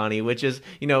question, Connie, which is,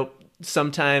 you know,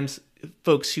 sometimes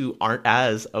folks who aren't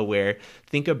as aware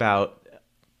think about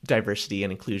diversity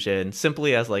and inclusion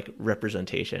simply as like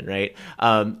representation, right?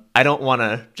 I don't want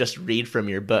to just read from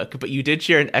your book, but you did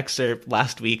share an excerpt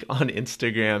last week on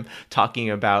Instagram talking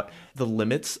about the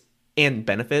limits and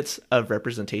benefits of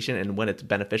representation and when it's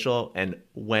beneficial and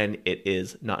when it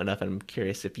is not enough. And I'm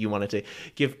curious if you wanted to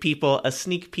give people a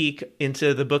sneak peek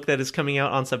into the book that is coming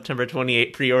out on September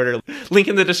 28th, pre-order, link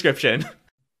in the description.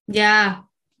 Yeah,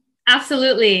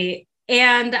 absolutely.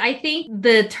 And I think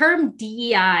the term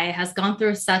DEI has gone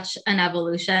through such an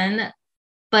evolution,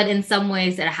 but in some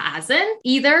ways it hasn't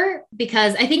either,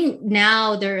 because I think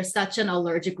now there is such an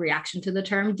allergic reaction to the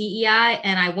term DEI.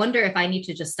 And I wonder if I need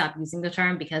to just stop using the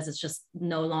term because it's just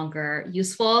no longer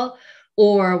useful.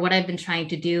 Or what I've been trying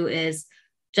to do is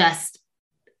just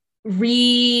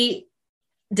redefine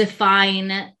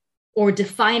or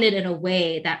define it in a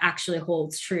way that actually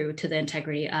holds true to the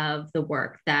integrity of the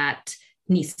work that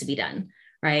needs to be done,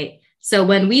 right? So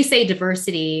when we say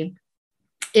diversity,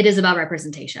 it is about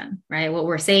representation, right? What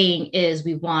we're saying is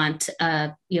we want,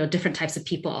 different types of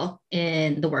people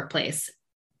in the workplace.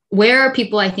 Where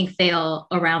people, I think, fail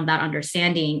around that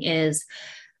understanding is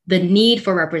the need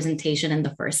for representation in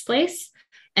the first place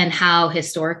and how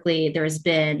historically there's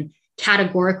been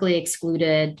categorically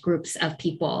excluded groups of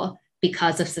people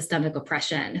because of systemic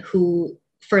oppression who,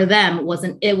 for them,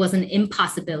 it was an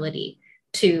impossibility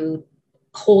to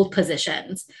hold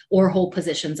positions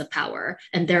of power.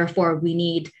 And therefore, we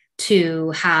need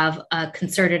to have a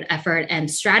concerted effort and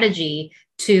strategy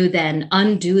to then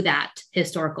undo that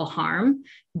historical harm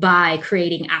by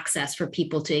creating access for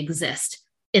people to exist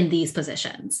in these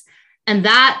positions. And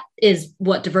that is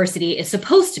what diversity is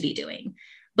supposed to be doing.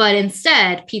 But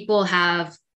instead, people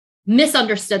have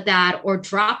misunderstood that or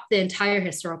dropped the entire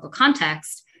historical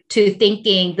context to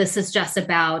thinking this is just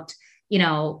about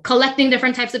collecting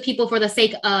different types of people for the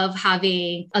sake of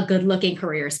having a good looking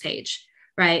careers page,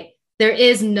 right? There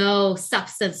is no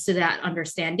substance to that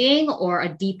understanding or a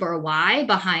deeper why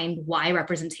behind why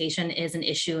representation is an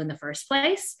issue in the first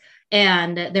place.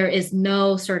 And there is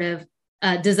no sort of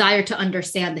desire to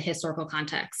understand the historical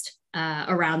context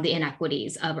around the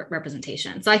inequities of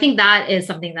representation. So I think that is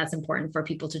something that's important for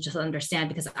people to just understand,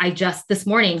 because I just this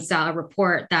morning saw a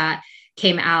report that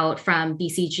came out from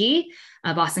BCG,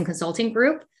 Boston Consulting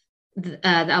Group,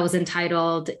 that was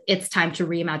entitled, "It's Time to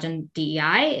Reimagine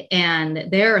DEI." And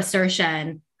their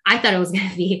assertion, I thought it was going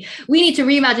to be, we need to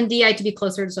reimagine DEI to be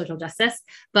closer to social justice.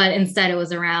 But instead it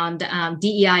was around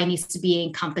DEI needs to be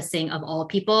encompassing of all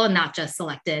people, not just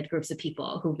selected groups of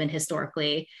people who've been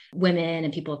historically women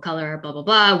and people of color, blah, blah,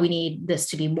 blah. We need this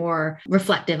to be more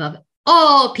reflective of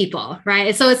all people,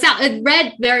 right? So it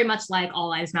read very much like All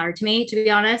Lives Matter to me, to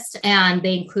be honest. And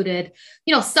they included,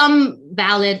 some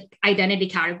valid identity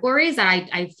categories that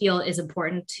I feel is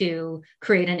important to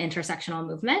create an intersectional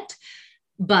movement.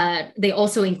 But they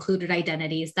also included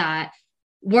identities that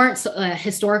weren't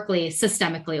historically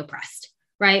systemically oppressed,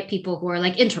 right? People who are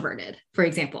like introverted, for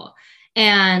example.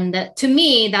 And to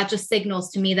me, that just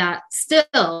signals to me that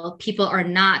still people are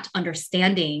not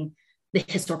understanding the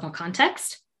historical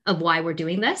context of why we're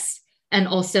doing this, and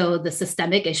also the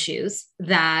systemic issues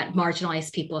that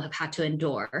marginalized people have had to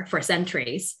endure for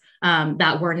centuries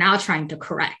that we're now trying to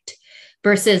correct.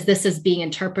 versus this is being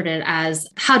interpreted as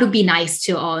how to be nice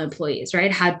to all employees,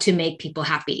 right? How to make people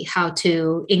happy, how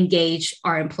to engage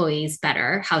our employees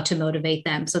better, how to motivate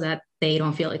them so that they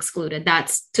don't feel excluded.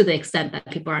 That's to the extent that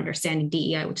people are understanding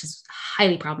DEI, which is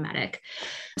highly problematic.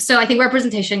 So I think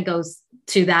representation goes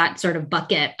to that sort of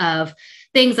bucket of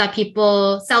things that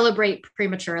people celebrate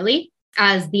prematurely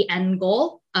as the end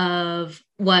goal of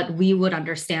what we would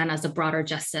understand as a broader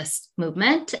justice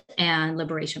movement and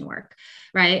liberation work,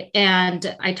 right?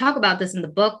 And I talk about this in the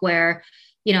book where,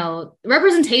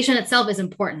 representation itself is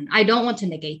important. I don't want to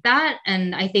negate that.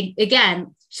 And I think,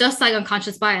 again, just like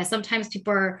unconscious bias, sometimes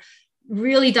people are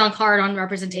really dunk hard on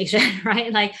representation,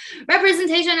 right? Like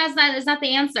representation is not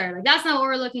the answer. Like that's not what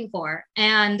we're looking for.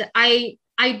 And I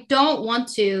don't want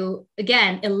to,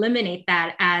 again, eliminate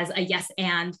that as a yes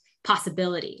and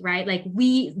possibility, right? Like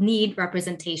we need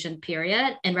representation,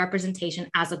 period. And representation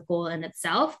as a goal in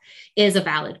itself is a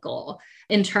valid goal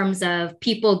in terms of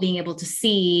people being able to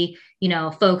see,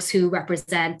 folks who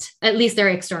represent at least their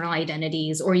external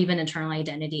identities or even internal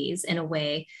identities in a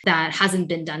way that hasn't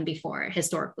been done before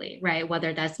historically, right?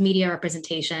 Whether that's media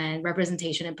representation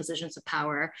in positions of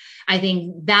power. I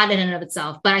think that in and of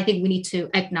itself, but I think we need to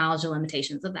acknowledge the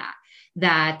limitations of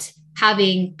that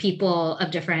having people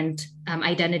of different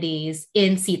identities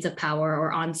in seats of power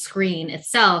or on screen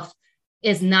itself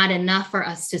is not enough for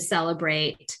us to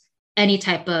celebrate any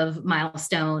type of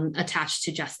milestone attached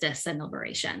to justice and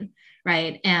liberation,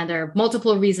 right? And there are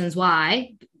multiple reasons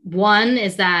why. One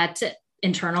is that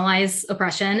internalized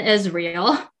oppression is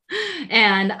real.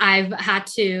 And I've had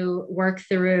to work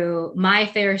through my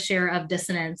fair share of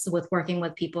dissonance with working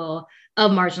with people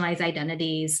of marginalized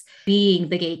identities, being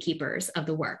the gatekeepers of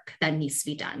the work that needs to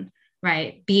be done,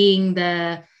 right? Being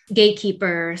the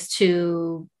gatekeepers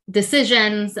to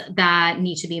decisions that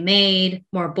need to be made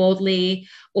more boldly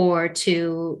or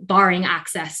to barring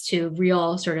access to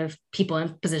real sort of people in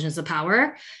positions of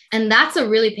power. And that's a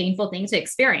really painful thing to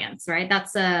experience, right?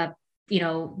 That's the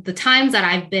times that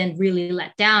I've been really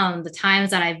let down, the times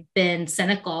that I've been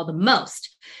cynical the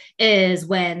most is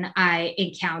when I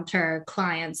encounter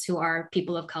clients who are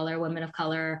people of color, women of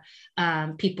color,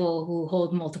 people who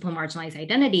hold multiple marginalized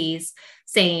identities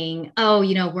saying, oh,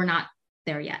 we're not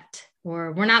there yet,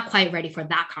 or we're not quite ready for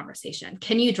that conversation.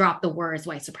 Can you drop the words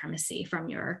white supremacy from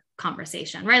your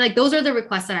conversation, right? Like those are the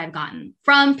requests that I've gotten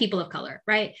from people of color,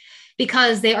 right?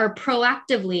 Because they are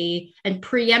proactively and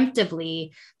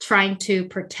preemptively trying to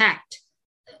protect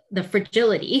the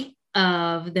fragility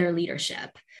of their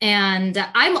leadership. And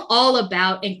I'm all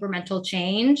about incremental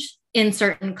change in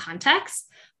certain contexts,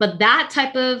 but that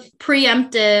type of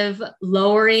preemptive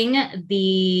lowering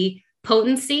the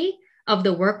potency of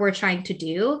the work we're trying to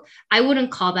do, I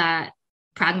wouldn't call that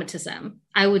pragmatism.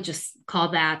 I would just call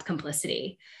that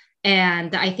complicity.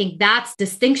 And I think that's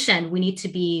distinction we need to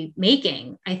be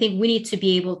making. I think we need to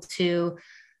be able to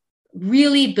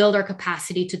really build our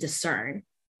capacity to discern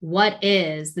what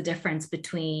is the difference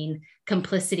between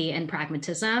complicity and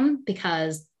pragmatism,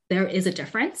 because there is a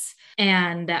difference.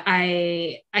 And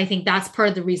I think that's part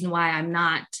of the reason why I'm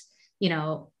not,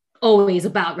 always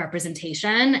about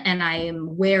representation. And I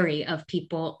am wary of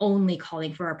people only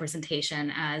calling for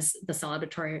representation as the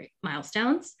celebratory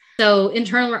milestones. So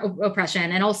internal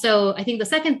oppression. And also, I think the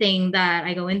second thing that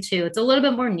I go into, it's a little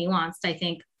bit more nuanced, I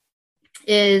think,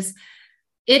 is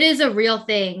it is a real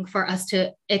thing for us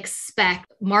to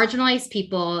expect marginalized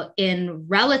people in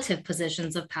relative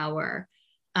positions of power.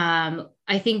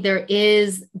 I think there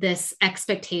is this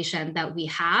expectation that we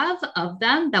have of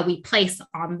them, that we place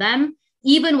on them,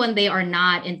 even when they are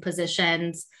not in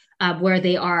positions where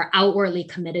they are outwardly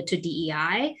committed to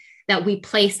DEI, that we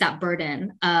place that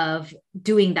burden of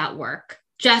doing that work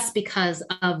just because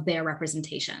of their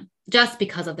representation, just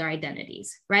because of their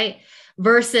identities, right?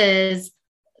 Versus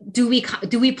do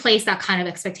we place that kind of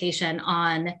expectation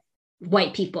on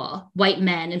white people, white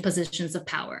men in positions of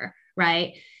power,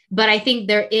 right? But I think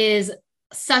there is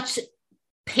such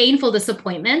painful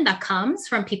disappointment that comes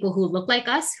from people who look like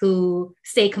us, who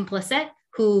stay complicit,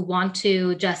 who want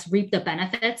to just reap the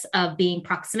benefits of being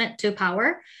proximate to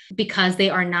power because they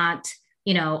are not,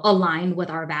 aligned with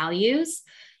our values.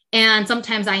 And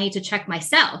sometimes I need to check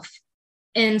myself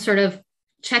in sort of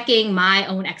checking my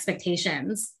own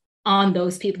expectations on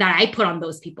those people that I put on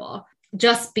those people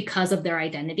just because of their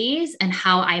identities and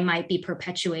how I might be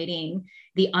perpetuating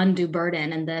the undue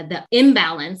burden and the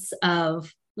imbalance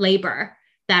of labor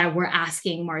that we're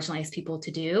asking marginalized people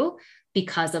to do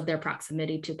because of their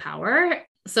proximity to power.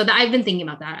 So that I've been thinking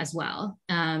about that as well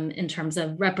in terms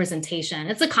of representation.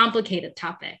 It's a complicated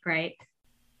topic, right?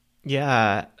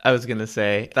 Yeah, I was going to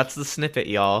say, that's the snippet,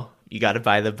 y'all. you got to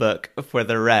buy the book for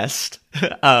the rest.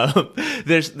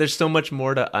 There's so much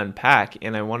more to unpack,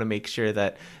 and I want to make sure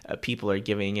that people are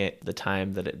giving it the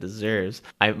time that it deserves.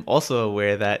 I'm also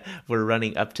aware that we're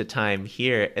running up to time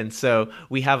here, and so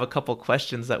we have a couple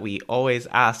questions that we always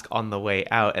ask on the way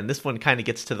out, and this one kind of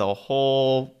gets to the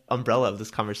whole umbrella of this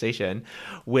conversation.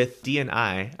 With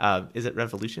D&I, is it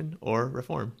revolution or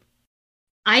reform?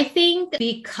 I think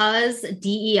because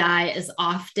DEI is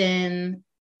often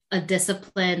a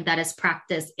discipline that is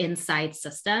practiced inside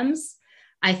systems,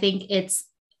 I think it's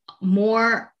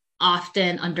more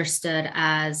often understood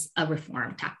as a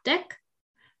reform tactic.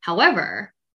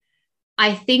 However,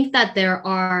 I think that there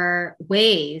are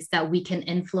ways that we can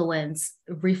influence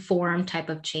reform type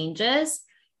of changes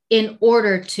in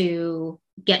order to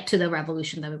get to the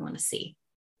revolution that we want to see.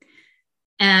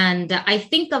 And I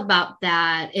think about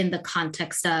that in the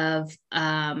context of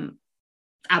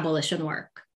abolition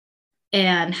work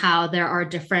and how there are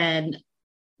different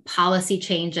policy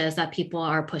changes that people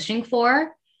are pushing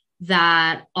for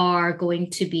that are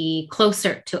going to be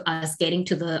closer to us getting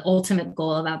to the ultimate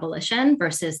goal of abolition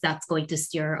versus that's going to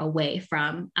steer away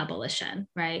from abolition,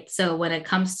 right? So when it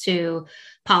comes to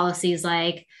policies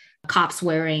like cops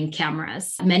wearing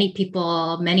cameras, many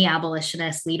people, many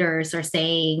abolitionist leaders are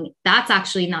saying that's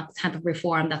actually not the type of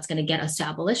reform that's going to get us to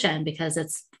abolition because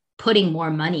it's putting more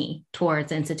money towards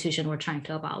the institution we're trying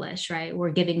to abolish, right?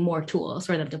 We're giving more tools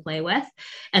for them to play with.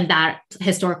 And that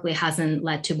historically hasn't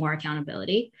led to more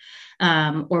accountability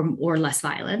or less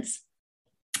violence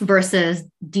versus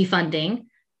defunding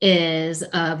is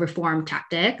a reform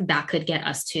tactic that could get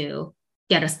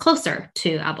us closer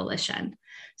to abolition.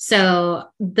 So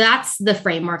that's the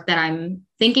framework that I'm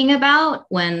thinking about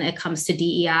when it comes to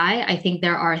DEI. I think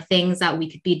there are things that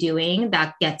we could be doing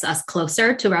that gets us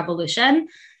closer to revolution.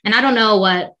 And I don't know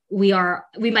what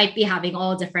we might be having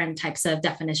all different types of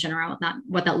definition around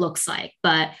what that looks like.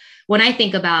 But when I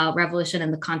think about revolution in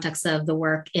the context of the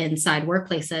work inside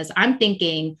workplaces, I'm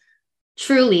thinking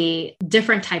truly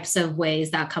different types of ways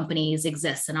that companies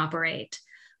exist and operate,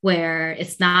 where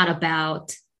it's not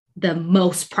about the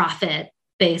most profit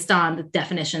based on the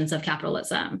definitions of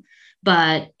capitalism.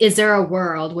 But is there a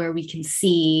world where we can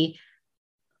see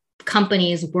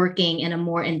companies working in a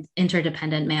more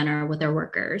interdependent manner with their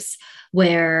workers,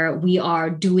 where we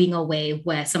are doing away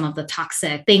with some of the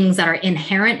toxic things that are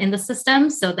inherent in the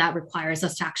system? So that requires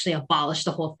us to actually abolish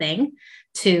the whole thing,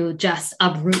 to just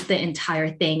uproot the entire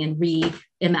thing and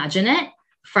reimagine it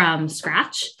from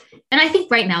scratch. And I think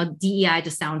right now, DEI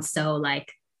just sounds so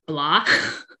like blah.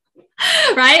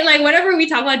 Right? Like whenever we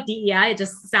talk about DEI, it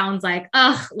just sounds like,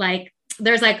 like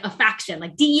there's like a faction,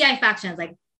 like DEI factions,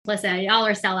 like listen, y'all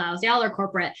are sellouts, y'all are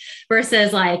corporate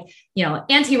versus like,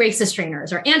 anti-racist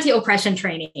trainers or anti-oppression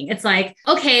training. It's like,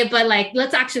 okay, but like,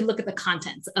 let's actually look at the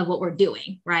contents of what we're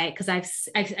doing, right? Because I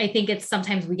think it's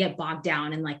sometimes we get bogged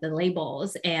down in like the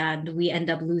labels and we end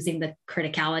up losing the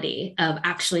criticality of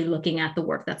actually looking at the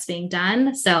work that's being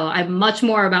done. So I'm much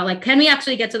more about like, can we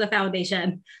actually get to the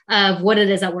foundation of what it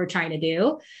is that we're trying to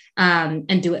do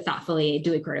and do it thoughtfully,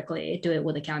 do it critically, do it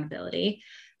with accountability.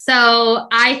 So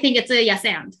I think it's a yes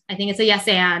and. I think it's a yes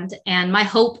and. And my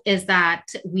hope is that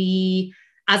we,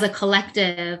 as a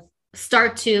collective,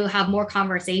 start to have more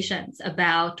conversations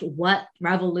about what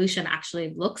revolution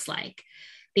actually looks like.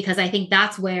 Because I think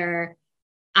that's where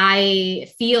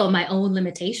I feel my own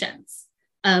limitations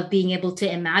of being able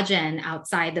to imagine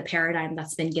outside the paradigm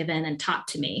that's been given and taught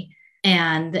to me.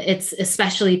 And it's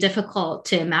especially difficult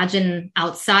to imagine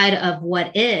outside of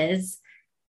what is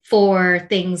for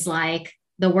things like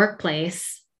the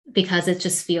workplace, because it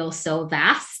just feels so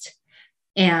vast.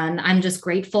 And I'm just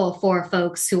grateful for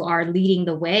folks who are leading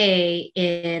the way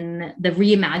in the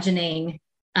reimagining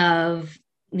of,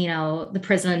 the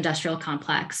prison industrial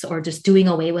complex, or just doing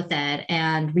away with it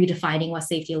and redefining what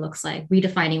safety looks like,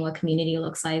 redefining what community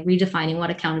looks like, redefining what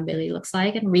accountability looks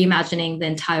like, and reimagining the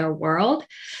entire world.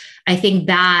 I think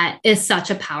that is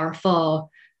such a powerful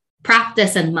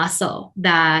practice and muscle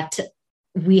that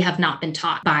we have not been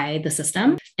taught by the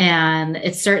system. And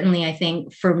it's certainly, I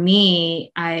think for me,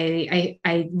 I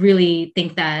really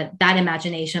think that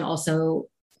imagination also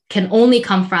can only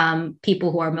come from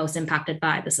people who are most impacted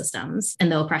by the systems and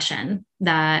the oppression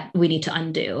that we need to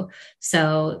undo.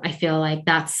 So I feel like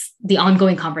that's the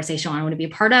ongoing conversation I want to be a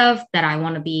part of, that I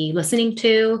want to be listening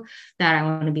to, that I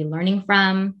want to be learning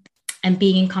from, and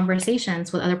being in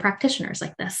conversations with other practitioners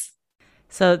like this.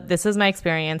 So this is my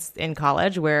experience in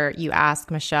college where you ask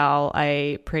Michelle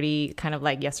a pretty kind of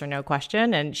like yes or no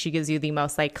question, and she gives you the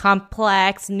most like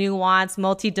complex, nuanced,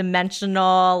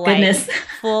 multi-dimensional, like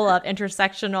full of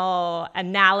intersectional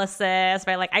analysis,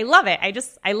 right? Like I love it.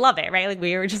 I love it, right? Like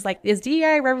we were just like, is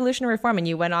DEI revolutionary reform? And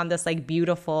you went on this like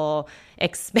beautiful,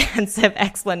 expansive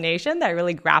explanation that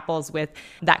really grapples with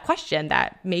that question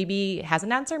that maybe has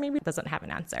an answer, maybe doesn't have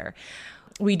an answer.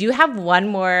 We do have one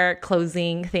more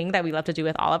closing thing that we love to do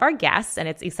with all of our guests, and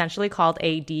it's essentially called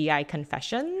a DEI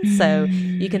confession. So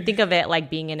you can think of it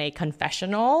like being in a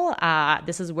confessional.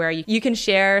 This is where you can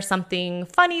share something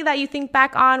funny that you think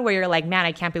back on where you're like, man,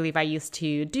 I can't believe I used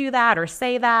to do that or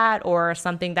say that, or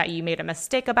something that you made a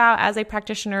mistake about as a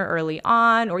practitioner early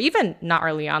on, or even not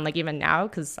early on, like even now,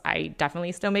 because I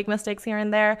definitely still make mistakes here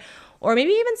and there. Or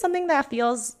maybe even something that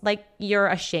feels like you're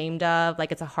ashamed of,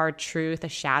 like it's a hard truth, a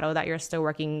shadow that you're still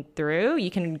working through.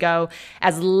 You can go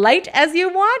as light as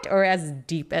you want or as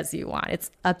deep as you want.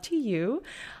 It's up to you.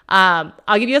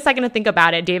 I'll give you a second to think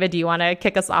about it. David, do you want to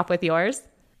kick us off with yours?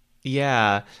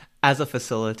 Yeah. As a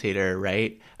facilitator,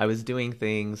 right? I was doing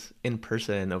things in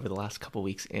person over the last couple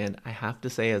weeks, and I have to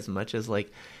say, as much as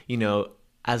like,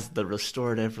 as the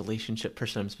restorative relationship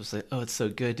person, I'm supposed to say, oh, it's so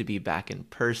good to be back in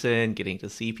person, getting to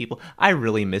see people. I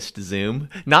really missed Zoom,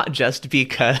 not just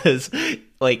because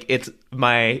like it's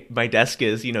my desk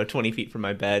is, 20 feet from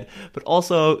my bed, but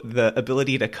also the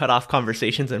ability to cut off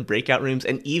conversations in breakout rooms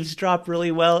and eavesdrop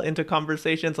really well into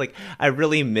conversations. Like I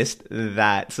really missed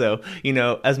that. So,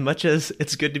 as much as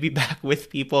it's good to be back with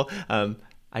people,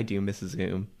 I do miss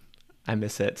Zoom. I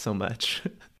miss it so much.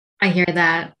 I hear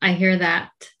that.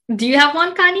 Do you have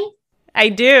one, Connie? I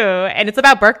do. And it's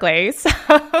about Berkeley.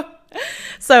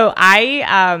 So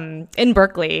I, in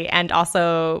Berkeley, and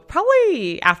also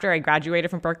probably after I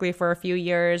graduated from Berkeley for a few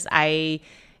years,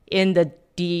 in the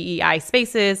DEI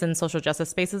spaces and social justice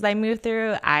spaces I moved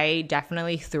through, I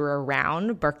definitely threw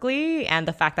around Berkeley and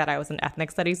the fact that I was an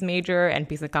ethnic studies major and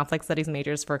peace and conflict studies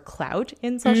majors for clout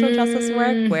in social justice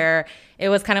work, where it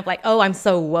was kind of like, oh, I'm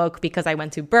so woke because I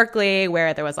went to Berkeley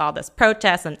where there was all this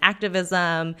protest and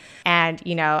activism. And,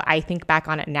 I think back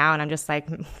on it now and I'm just like,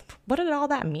 what did all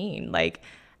that mean? Like,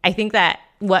 I think that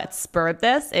what spurred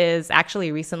this is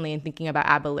actually recently in thinking about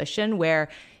abolition, where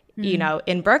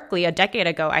in Berkeley a decade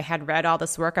ago, I had read all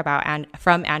this work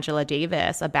from Angela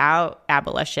Davis about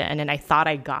abolition, and I thought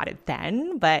I got it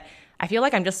then, but I feel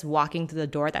like I'm just walking through the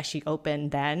door that she opened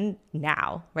then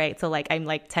now, right? So like I'm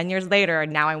like 10 years later,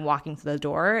 and now I'm walking through the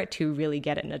door to really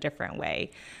get it in a different way.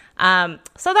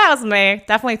 So that was me.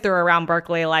 Definitely threw around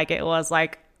Berkeley like it was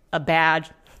like a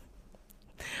badge.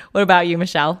 What about you,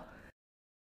 Michelle?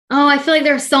 Oh, I feel like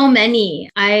there are so many.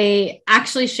 I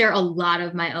actually share a lot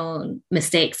of my own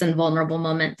mistakes and vulnerable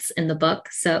moments in the book.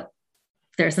 So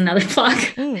there's another plug.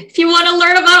 If you want to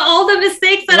learn about all the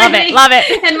mistakes that I made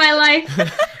in my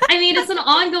life. I mean, it's an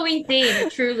ongoing thing.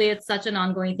 Truly, it's such an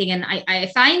ongoing thing. And I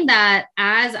find that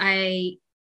as I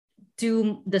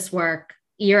do this work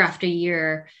year after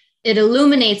year, it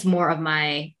illuminates more of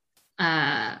my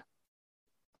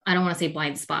I don't want to say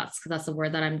blind spots because that's the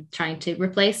word that I'm trying to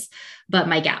replace, but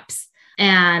my gaps.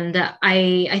 And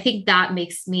I think that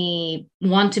makes me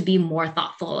want to be more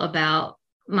thoughtful about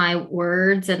my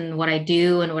words and what I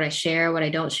do and what I share, what I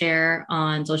don't share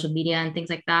on social media and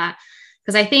things like that.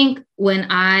 Because I think when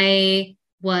I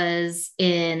was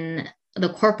in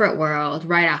the corporate world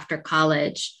right after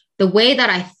college, the way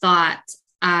that I thought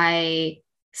I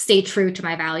stay true to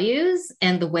my values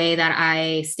and the way that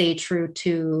I stay true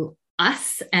to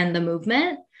us and the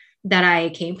movement that I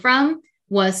came from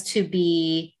was to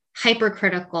be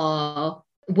hypercritical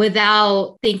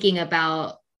without thinking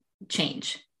about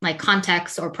change, like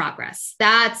context or progress.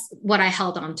 That's what I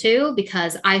held on to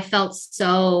because I felt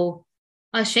so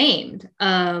ashamed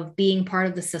of being part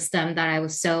of the system that I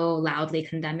was so loudly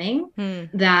condemning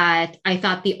that I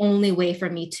thought the only way for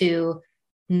me to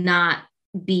not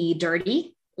be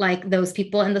dirty like those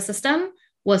people in the system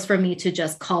was for me to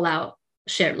just call out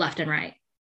shit left and right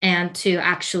and to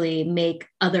actually make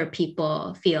other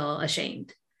people feel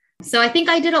ashamed. So I think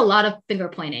I did a lot of finger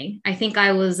pointing. I think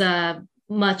I was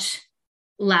much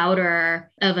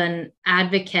louder of an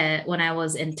advocate when I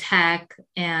was in tech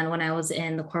and when I was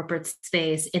in the corporate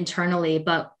space internally,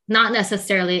 but not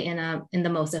necessarily in the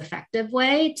most effective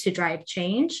way to drive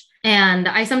change. And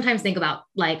I sometimes think about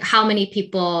like how many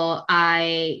people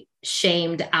I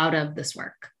shamed out of this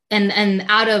work. And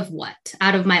out of what?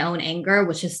 Out of my own anger,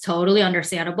 which is totally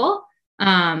understandable. So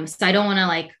I don't want to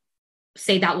like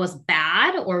say that was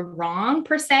bad or wrong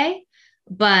per se,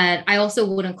 but I also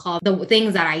wouldn't call the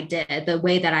things that I did, the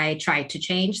way that I tried to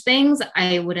change things,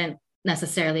 I wouldn't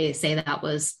necessarily say that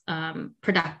was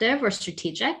productive or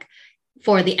strategic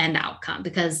for the end outcome,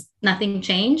 because nothing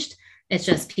changed. It's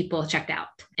just people checked out,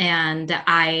 and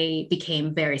I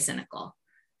became very cynical.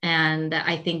 And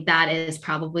I think that is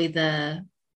probably the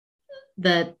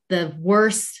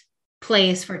worst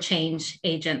place for change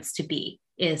agents to be,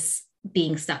 is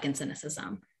being stuck in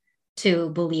cynicism, to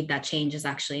believe that change is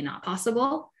actually not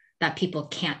possible, that people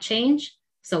can't change.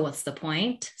 So what's the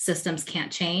point? Systems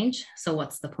can't change. So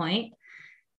what's the point?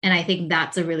 And I think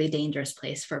that's a really dangerous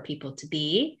place for people to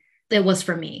be. It was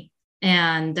for me.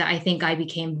 And I think I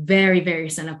became very, very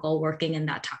cynical working in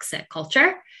that toxic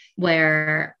culture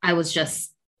where I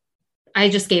just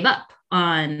gave up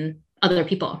on other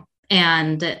people.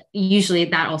 And usually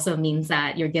that also means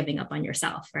that you're giving up on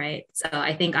yourself, right? So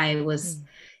I think I was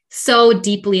so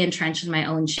deeply entrenched in my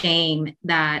own shame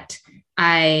that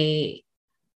I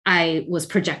was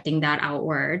projecting that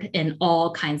outward in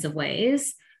all kinds of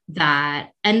ways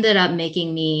that ended up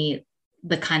making me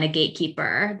the kind of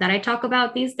gatekeeper that I talk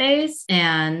about these days.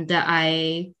 And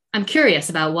I'm curious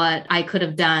about what I could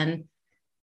have done,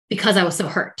 because I was so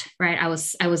hurt, right? I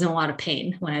was in a lot of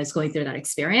pain when I was going through that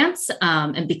experience.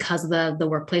 And because the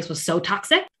workplace was so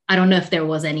toxic, I don't know if there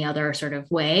was any other sort of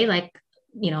way, like,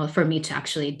 for me to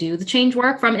actually do the change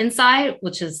work from inside,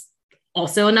 which is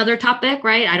also another topic,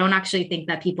 right? I don't actually think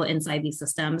that people inside these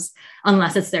systems,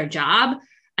 unless it's their job,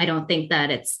 I don't think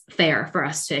that it's fair for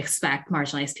us to expect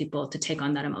marginalized people to take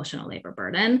on that emotional labor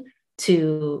burden,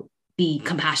 to be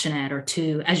compassionate or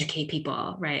to educate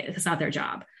people, right? It's not their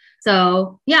job.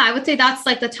 So yeah, I would say that's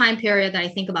like the time period that I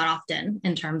think about often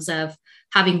in terms of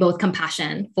having both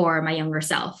compassion for my younger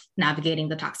self, navigating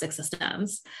the toxic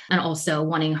systems, and also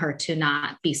wanting her to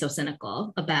not be so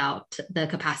cynical about the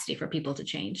capacity for people to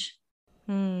change.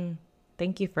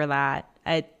 Thank you for that.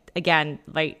 Again,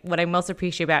 like what I most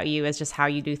appreciate about you is just how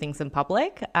you do things in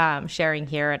public, sharing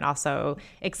here, and also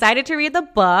excited to read the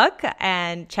book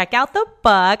and check out the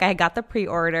book. I got the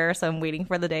pre-order, so I'm waiting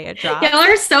for the day it drops. Y'all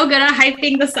are so good at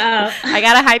hyping this up. I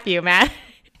gotta hype you, man.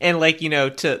 And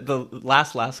to the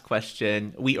last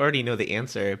question, we already know the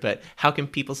answer, but how can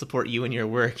people support you and your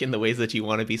work in the ways that you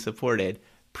want to be supported?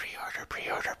 Pre-order.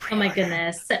 Oh my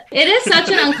goodness. It is such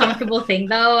an uncomfortable thing,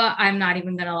 though. I'm not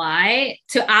even going to lie,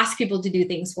 to ask people to do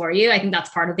things for you. I think that's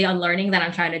part of the unlearning that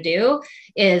I'm trying to do,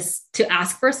 is to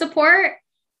ask for support.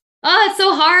 Oh, it's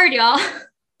so hard, y'all.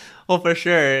 Well, for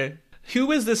sure.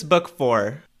 Who is this book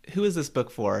for?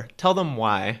 Tell them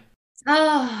why.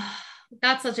 Oh,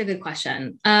 that's such a good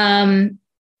question. I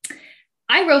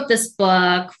wrote this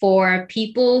book for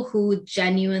people who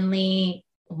genuinely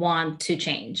want to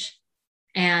change.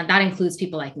 And that includes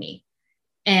people like me.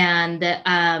 And,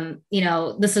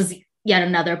 this is yet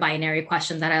another binary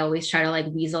question that I always try to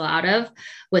weasel out of,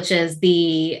 which is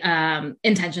the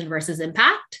intention versus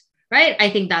impact, right? I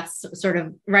think that's sort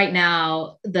of right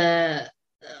now, the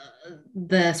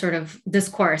sort of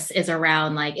discourse is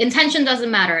around intention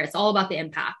doesn't matter. It's all about the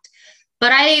impact.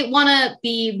 But I want to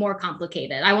be more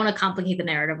complicated. I want to complicate the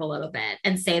narrative a little bit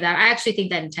and say that I actually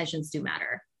think that intentions do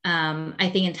matter.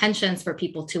 I think intentions for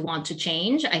people to want to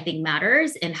change, I think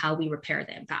matters in how we repair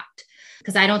the impact.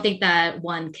 Because I don't think that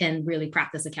one can really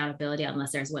practice accountability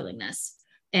unless there's willingness.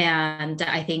 And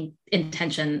I think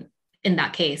intention in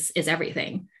that case is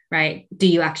everything, right? Do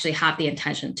you actually have the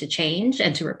intention to change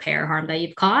and to repair harm that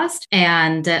you've caused?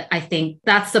 And I think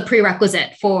that's the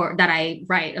prerequisite for that I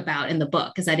write about in the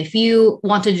book, is that if you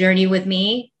want to journey with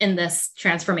me in this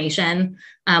transformation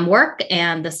work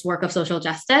and this work of social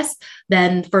justice,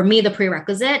 then for me, the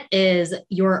prerequisite is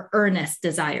your earnest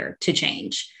desire to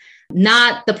change,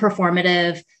 not the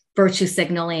performative virtue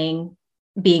signaling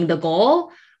being the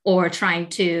goal, or trying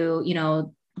to,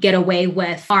 get away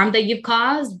with harm that you've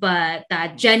caused, but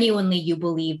that genuinely you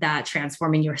believe that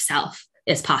transforming yourself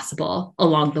is possible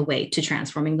along the way to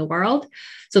transforming the world.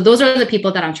 So those are the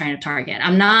people that I'm trying to target.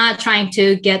 I'm not trying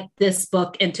to get this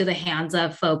book into the hands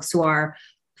of folks who are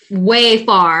way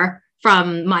far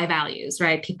from my values,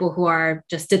 right? People who are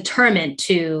just determined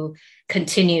to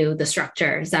continue the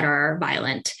structures that are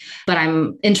violent. But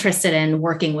I'm interested in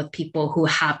working with people who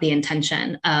have the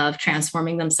intention of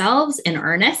transforming themselves in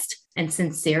earnest and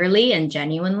sincerely and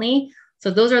genuinely.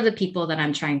 So those are the people that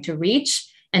I'm trying to reach,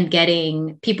 and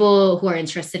getting people who are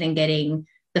interested in getting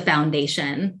the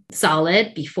foundation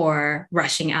solid before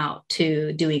rushing out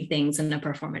to doing things in a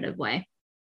performative way.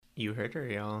 You heard her,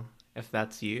 y'all. If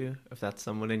that's you, if that's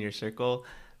someone in your circle,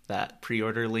 that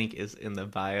pre-order link is in the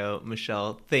bio.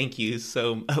 Michelle, thank you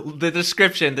so much. The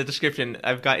description,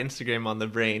 I've got Instagram on the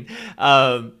brain.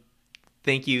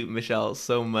 Thank you, Michelle,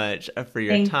 so much for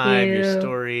your Thank time, you. your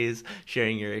stories,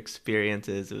 sharing your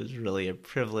experiences. It was really a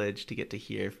privilege to get to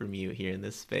hear from you here in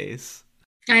this space.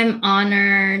 I'm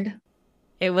honored.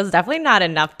 It was definitely not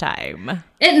enough time.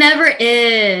 It never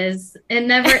is. It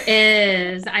never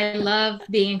is. I love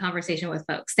being in conversation with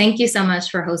folks. Thank you so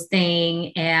much for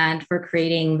hosting and for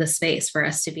creating the space for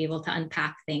us to be able to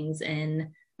unpack things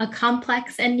in a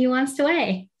complex and nuanced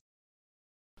way.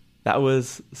 That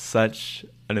was such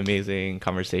an amazing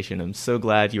conversation. I'm so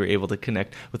glad you were able to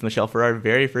connect with Michelle for our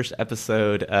very first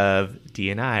episode of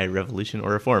D&I, Revolution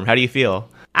or Reform. How do you feel?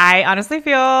 I honestly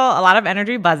feel a lot of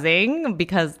energy buzzing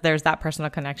because there's that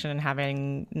personal connection and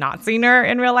having not seen her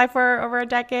in real life for over a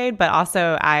decade. But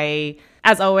also I,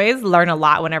 as always, learn a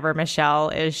lot whenever Michelle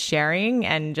is sharing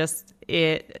and just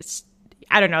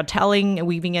I don't know,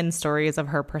 weaving in stories of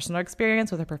her personal experience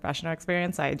with her professional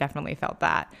experience. I definitely felt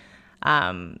that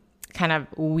kind of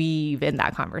weave in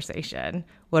that conversation.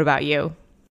 What about you?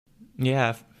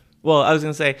 Yeah. Well, I was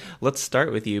going to say, let's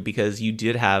start with you because you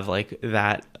did have like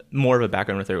that more of a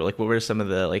background with her. Like, what were some of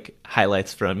the like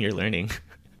highlights from your learning?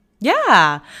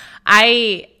 Yeah.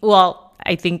 I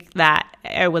think that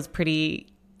I was pretty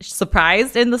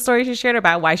surprised in the story she shared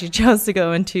about why she chose to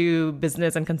go into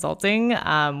business and consulting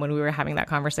when we were having that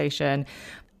conversation.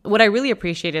 What I really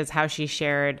appreciated is how she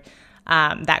shared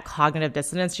that cognitive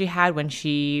dissonance she had when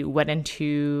she went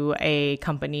into a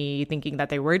company thinking that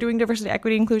they were doing diversity,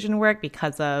 equity, inclusion work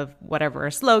because of whatever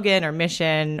slogan or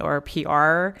mission or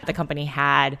PR the company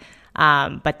had.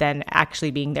 But then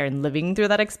actually being there and living through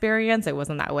that experience, it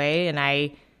wasn't that way. And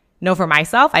I know for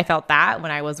myself, I felt that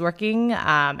when I was working.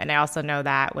 And I also know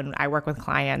that when I work with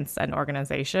clients and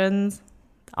organizations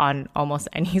on almost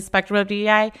any spectrum of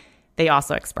DEI, they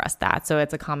also express that. So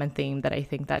it's a common theme that I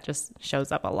think that just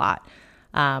shows up a lot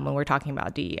when we're talking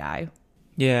about DEI.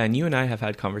 Yeah, and you and I have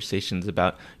had conversations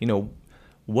about,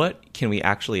 what can we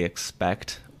actually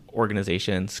expect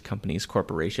organizations, companies,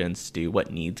 corporations to do?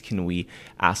 What needs can we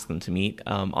ask them to meet?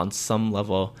 On some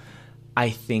level, I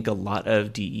think a lot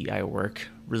of DEI work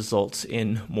results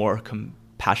in more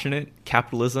compassionate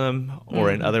capitalism,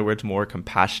 or in other words, more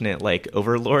compassionate like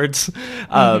overlords.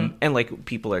 And like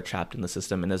people are trapped in the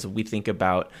system. And as we think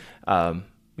about,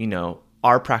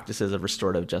 our practices of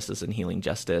restorative justice and healing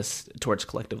justice towards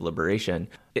collective liberation,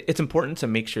 it's important to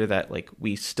make sure that like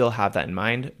we still have that in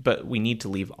mind, but we need to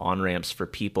leave on-ramps for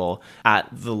people at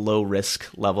the low risk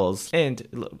levels.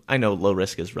 And I know low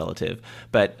risk is relative,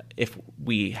 but if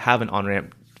we have an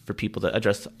on-ramp for people to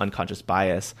address unconscious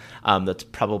bias, that's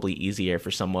probably easier for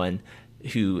someone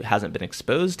who hasn't been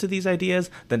exposed to these ideas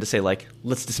than to say like,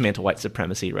 let's dismantle white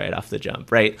supremacy right off the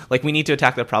jump, right? Like we need to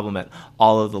attack the problem at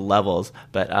all of the levels,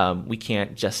 but we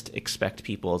can't just expect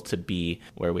people to be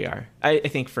where we are. I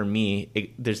think for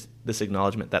me, there's this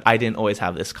acknowledgement that I didn't always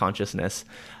have this consciousness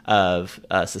of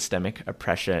systemic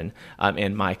oppression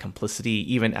and my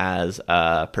complicity, even as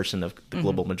a person of the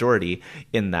global majority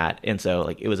in that. And so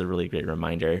like, it was a really great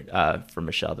reminder for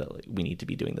Michelle that like, we need to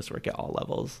be doing this work at all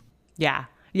levels. Yeah.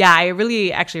 Yeah, I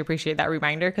really actually appreciate that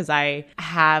reminder because I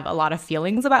have a lot of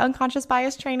feelings about unconscious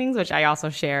bias trainings, which I also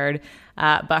shared.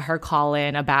 But her call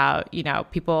in about,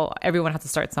 everyone has to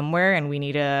start somewhere and we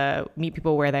need to meet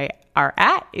people where they are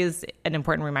at is an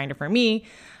important reminder for me.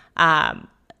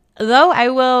 Though I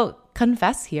will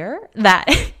confess here that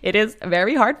it is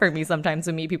very hard for me sometimes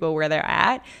to meet people where they're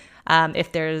at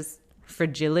if there's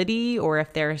fragility or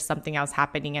if there's something else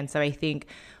happening. And so I think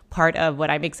part of what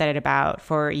I'm excited about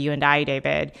for you and I,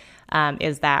 David,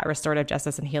 is that restorative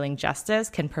justice and healing justice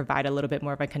can provide a little bit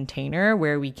more of a container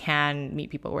where we can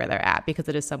meet people where they're at, because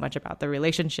it is so much about the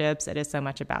relationships. It is so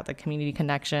much about the community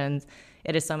connections.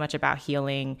 It is so much about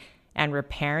healing and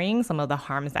repairing some of the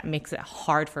harms that makes it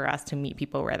hard for us to meet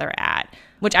people where they're at,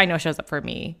 which I know shows up for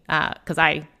me because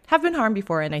I have been harmed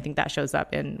before. And I think that shows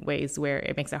up in ways where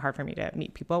it makes it hard for me to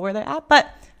meet people where they're at, but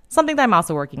something that I'm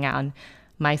also working on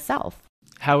myself.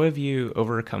 How have you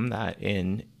overcome that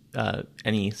in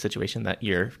any situation that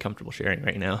you're comfortable sharing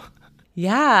right now?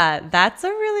 Yeah, that's a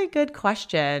really good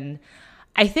question.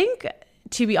 I think,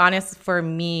 to be honest, for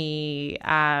me,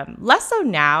 less so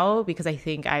now, because I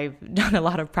think I've done a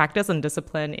lot of practice and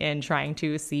discipline in trying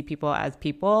to see people,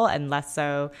 and less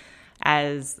so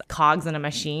as cogs in a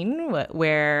machine,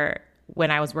 where when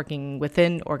I was working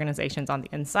within organizations on the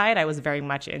inside, I was very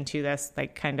much into this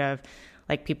like kind of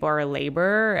like people are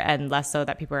labor and less so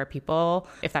that people are people,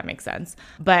 if that makes sense.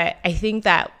 But I think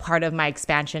that part of my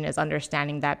expansion is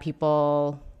understanding that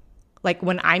people, like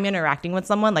when I'm interacting with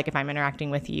someone, like if I'm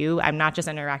interacting with you, I'm not just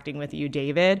interacting with you,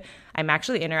 David. I'm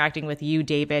actually interacting with you,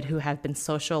 David, who has been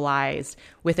socialized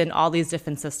within all these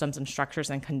different systems and structures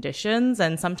and conditions.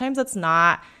 And sometimes it's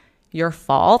not your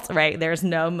fault, right? There's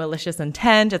no malicious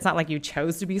intent. It's not like you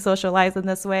chose to be socialized in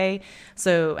this way.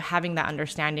 So having that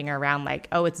understanding around like,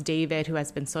 oh, it's David who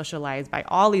has been socialized by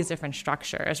all these different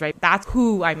structures, right? That's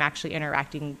who I'm actually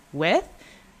interacting with,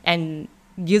 and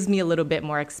gives me a little bit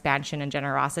more expansion and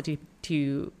generosity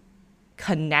to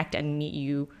connect and meet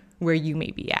you where you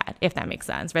may be at, if that makes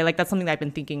sense, right? Like that's something that I've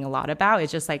been thinking a lot about.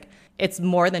 It's just like, it's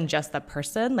more than just the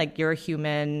person. Like your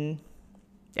human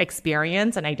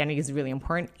experience and identity is really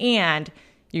important, and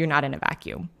you're not in a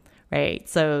vacuum, right?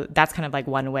 So that's kind of like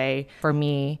one way for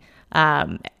me.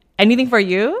 Anything for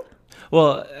you?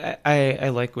 Well, I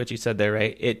like what you said there,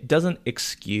 right? It doesn't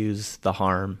excuse the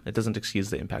harm. It doesn't excuse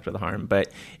the impact of the harm, but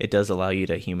it does allow you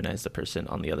to humanize the person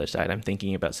on the other side. I'm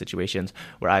thinking about situations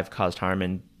where I've caused harm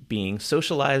and being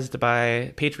socialized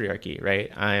by patriarchy, right?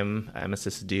 I'm a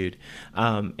cis dude,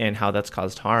 and how that's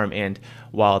caused harm. And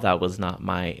while that was not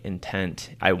my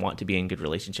intent, I want to be in good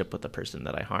relationship with the person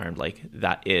that I harmed. Like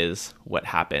that is what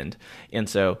happened. And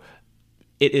so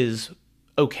it is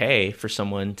okay for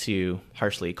someone to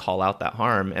harshly call out that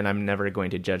harm, and I'm never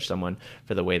going to judge someone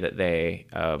for the way that they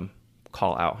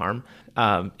call out harm.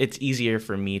 It's easier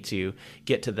for me to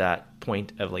get to that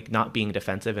point of like not being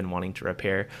defensive and wanting to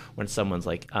repair when someone's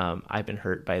like, I've been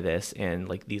hurt by this, and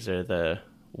like these are the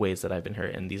ways that I've been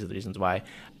hurt, and these are the reasons why.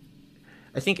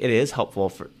 I think it is helpful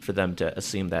for them to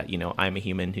assume that, you know, I'm a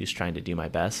human who's trying to do my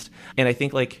best. And I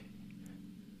think like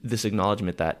this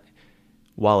acknowledgement that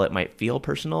while it might feel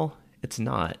personal, it's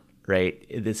not, right?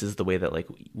 This is the way that like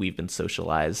we've been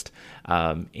socialized,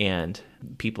 and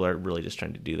people are really just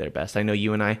trying to do their best. I know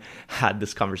you and I had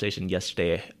this conversation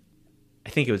yesterday. I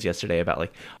think it was yesterday about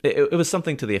like, it was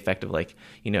something to the effect of like,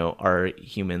 you know, are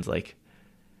humans like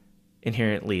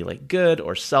inherently like good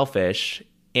or selfish?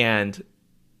 And,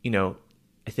 you know,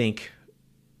 I think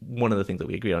one of the things that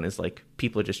we agree on is like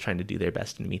people are just trying to do their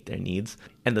best and meet their needs,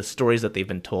 and the stories that they've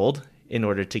been told in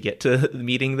order to get to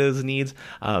meeting those needs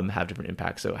have different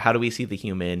impacts. So how do we see the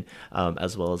human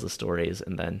as well as the stories,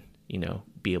 and then, you know,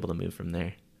 be able to move from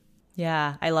there?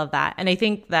 Yeah, I love that. And I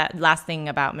think that last thing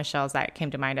about Michelle's that came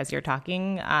to mind as you're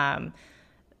talking, I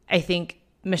think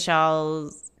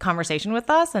Michelle's conversation with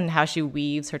us and how she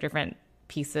weaves her different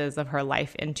pieces of her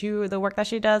life into the work that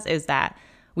she does is that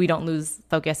we don't lose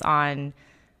focus on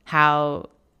how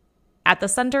at the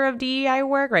center of DEI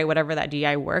work, right, whatever that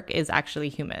DEI work is, actually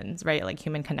humans, right, like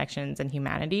human connections and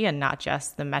humanity, and not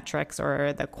just the metrics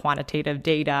or the quantitative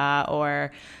data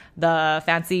or the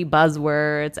fancy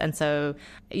buzzwords. And so,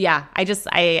 yeah,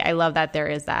 I love that there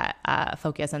is that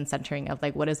focus and centering of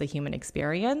like, what is the human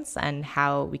experience and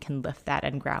how we can lift that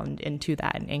and ground into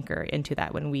that and anchor into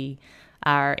that when we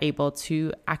are able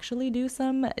to actually do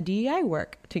some DEI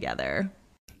work together.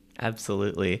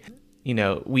 Absolutely. You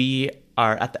know, we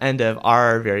are at the end of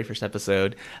our very first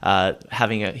episode,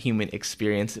 having a human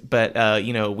experience. But,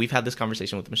 you know, we've had this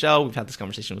conversation with Michelle. We've had this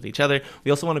conversation with each other. We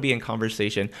also want to be in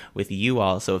conversation with you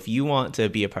all. So if you want to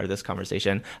be a part of this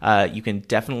conversation, you can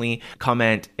definitely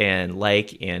comment and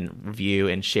like and review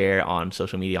and share on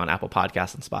social media, on Apple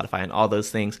Podcasts and Spotify and all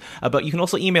those things. But you can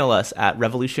also email us at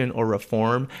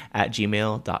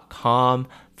revolutionorreform@gmail.com.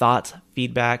 Thoughts,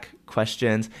 feedback,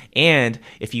 questions, and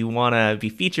if you want to be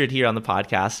featured here on the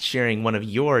podcast sharing one of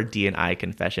your D&I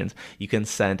confessions, you can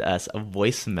send us a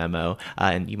voice memo,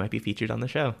 and you might be featured on the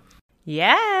show.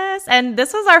 Yes, and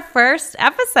this was our first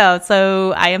episode,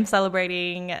 so I am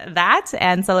celebrating that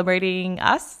and celebrating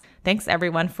us. Thanks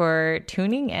everyone for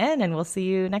tuning in, and we'll see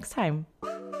you next time.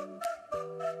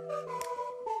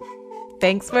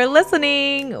 Thanks for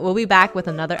listening. We'll be back with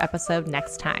another episode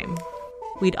next time.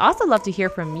 We'd also love to hear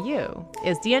from you.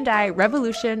 Is D&I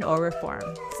revolution or reform?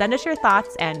 Send us your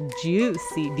thoughts and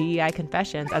juicy DEI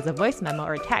confessions as a voice memo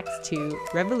or text to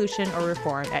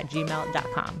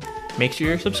revolutionorreform@gmail.com. Make sure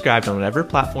you're subscribed on whatever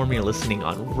platform you're listening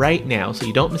on right now so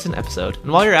you don't miss an episode.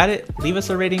 And while you're at it, leave us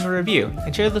a rating or review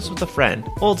and share this with a friend,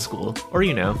 old school, or,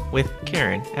 you know, with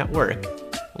Karen at work.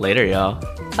 Later, y'all.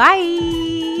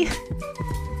 Bye.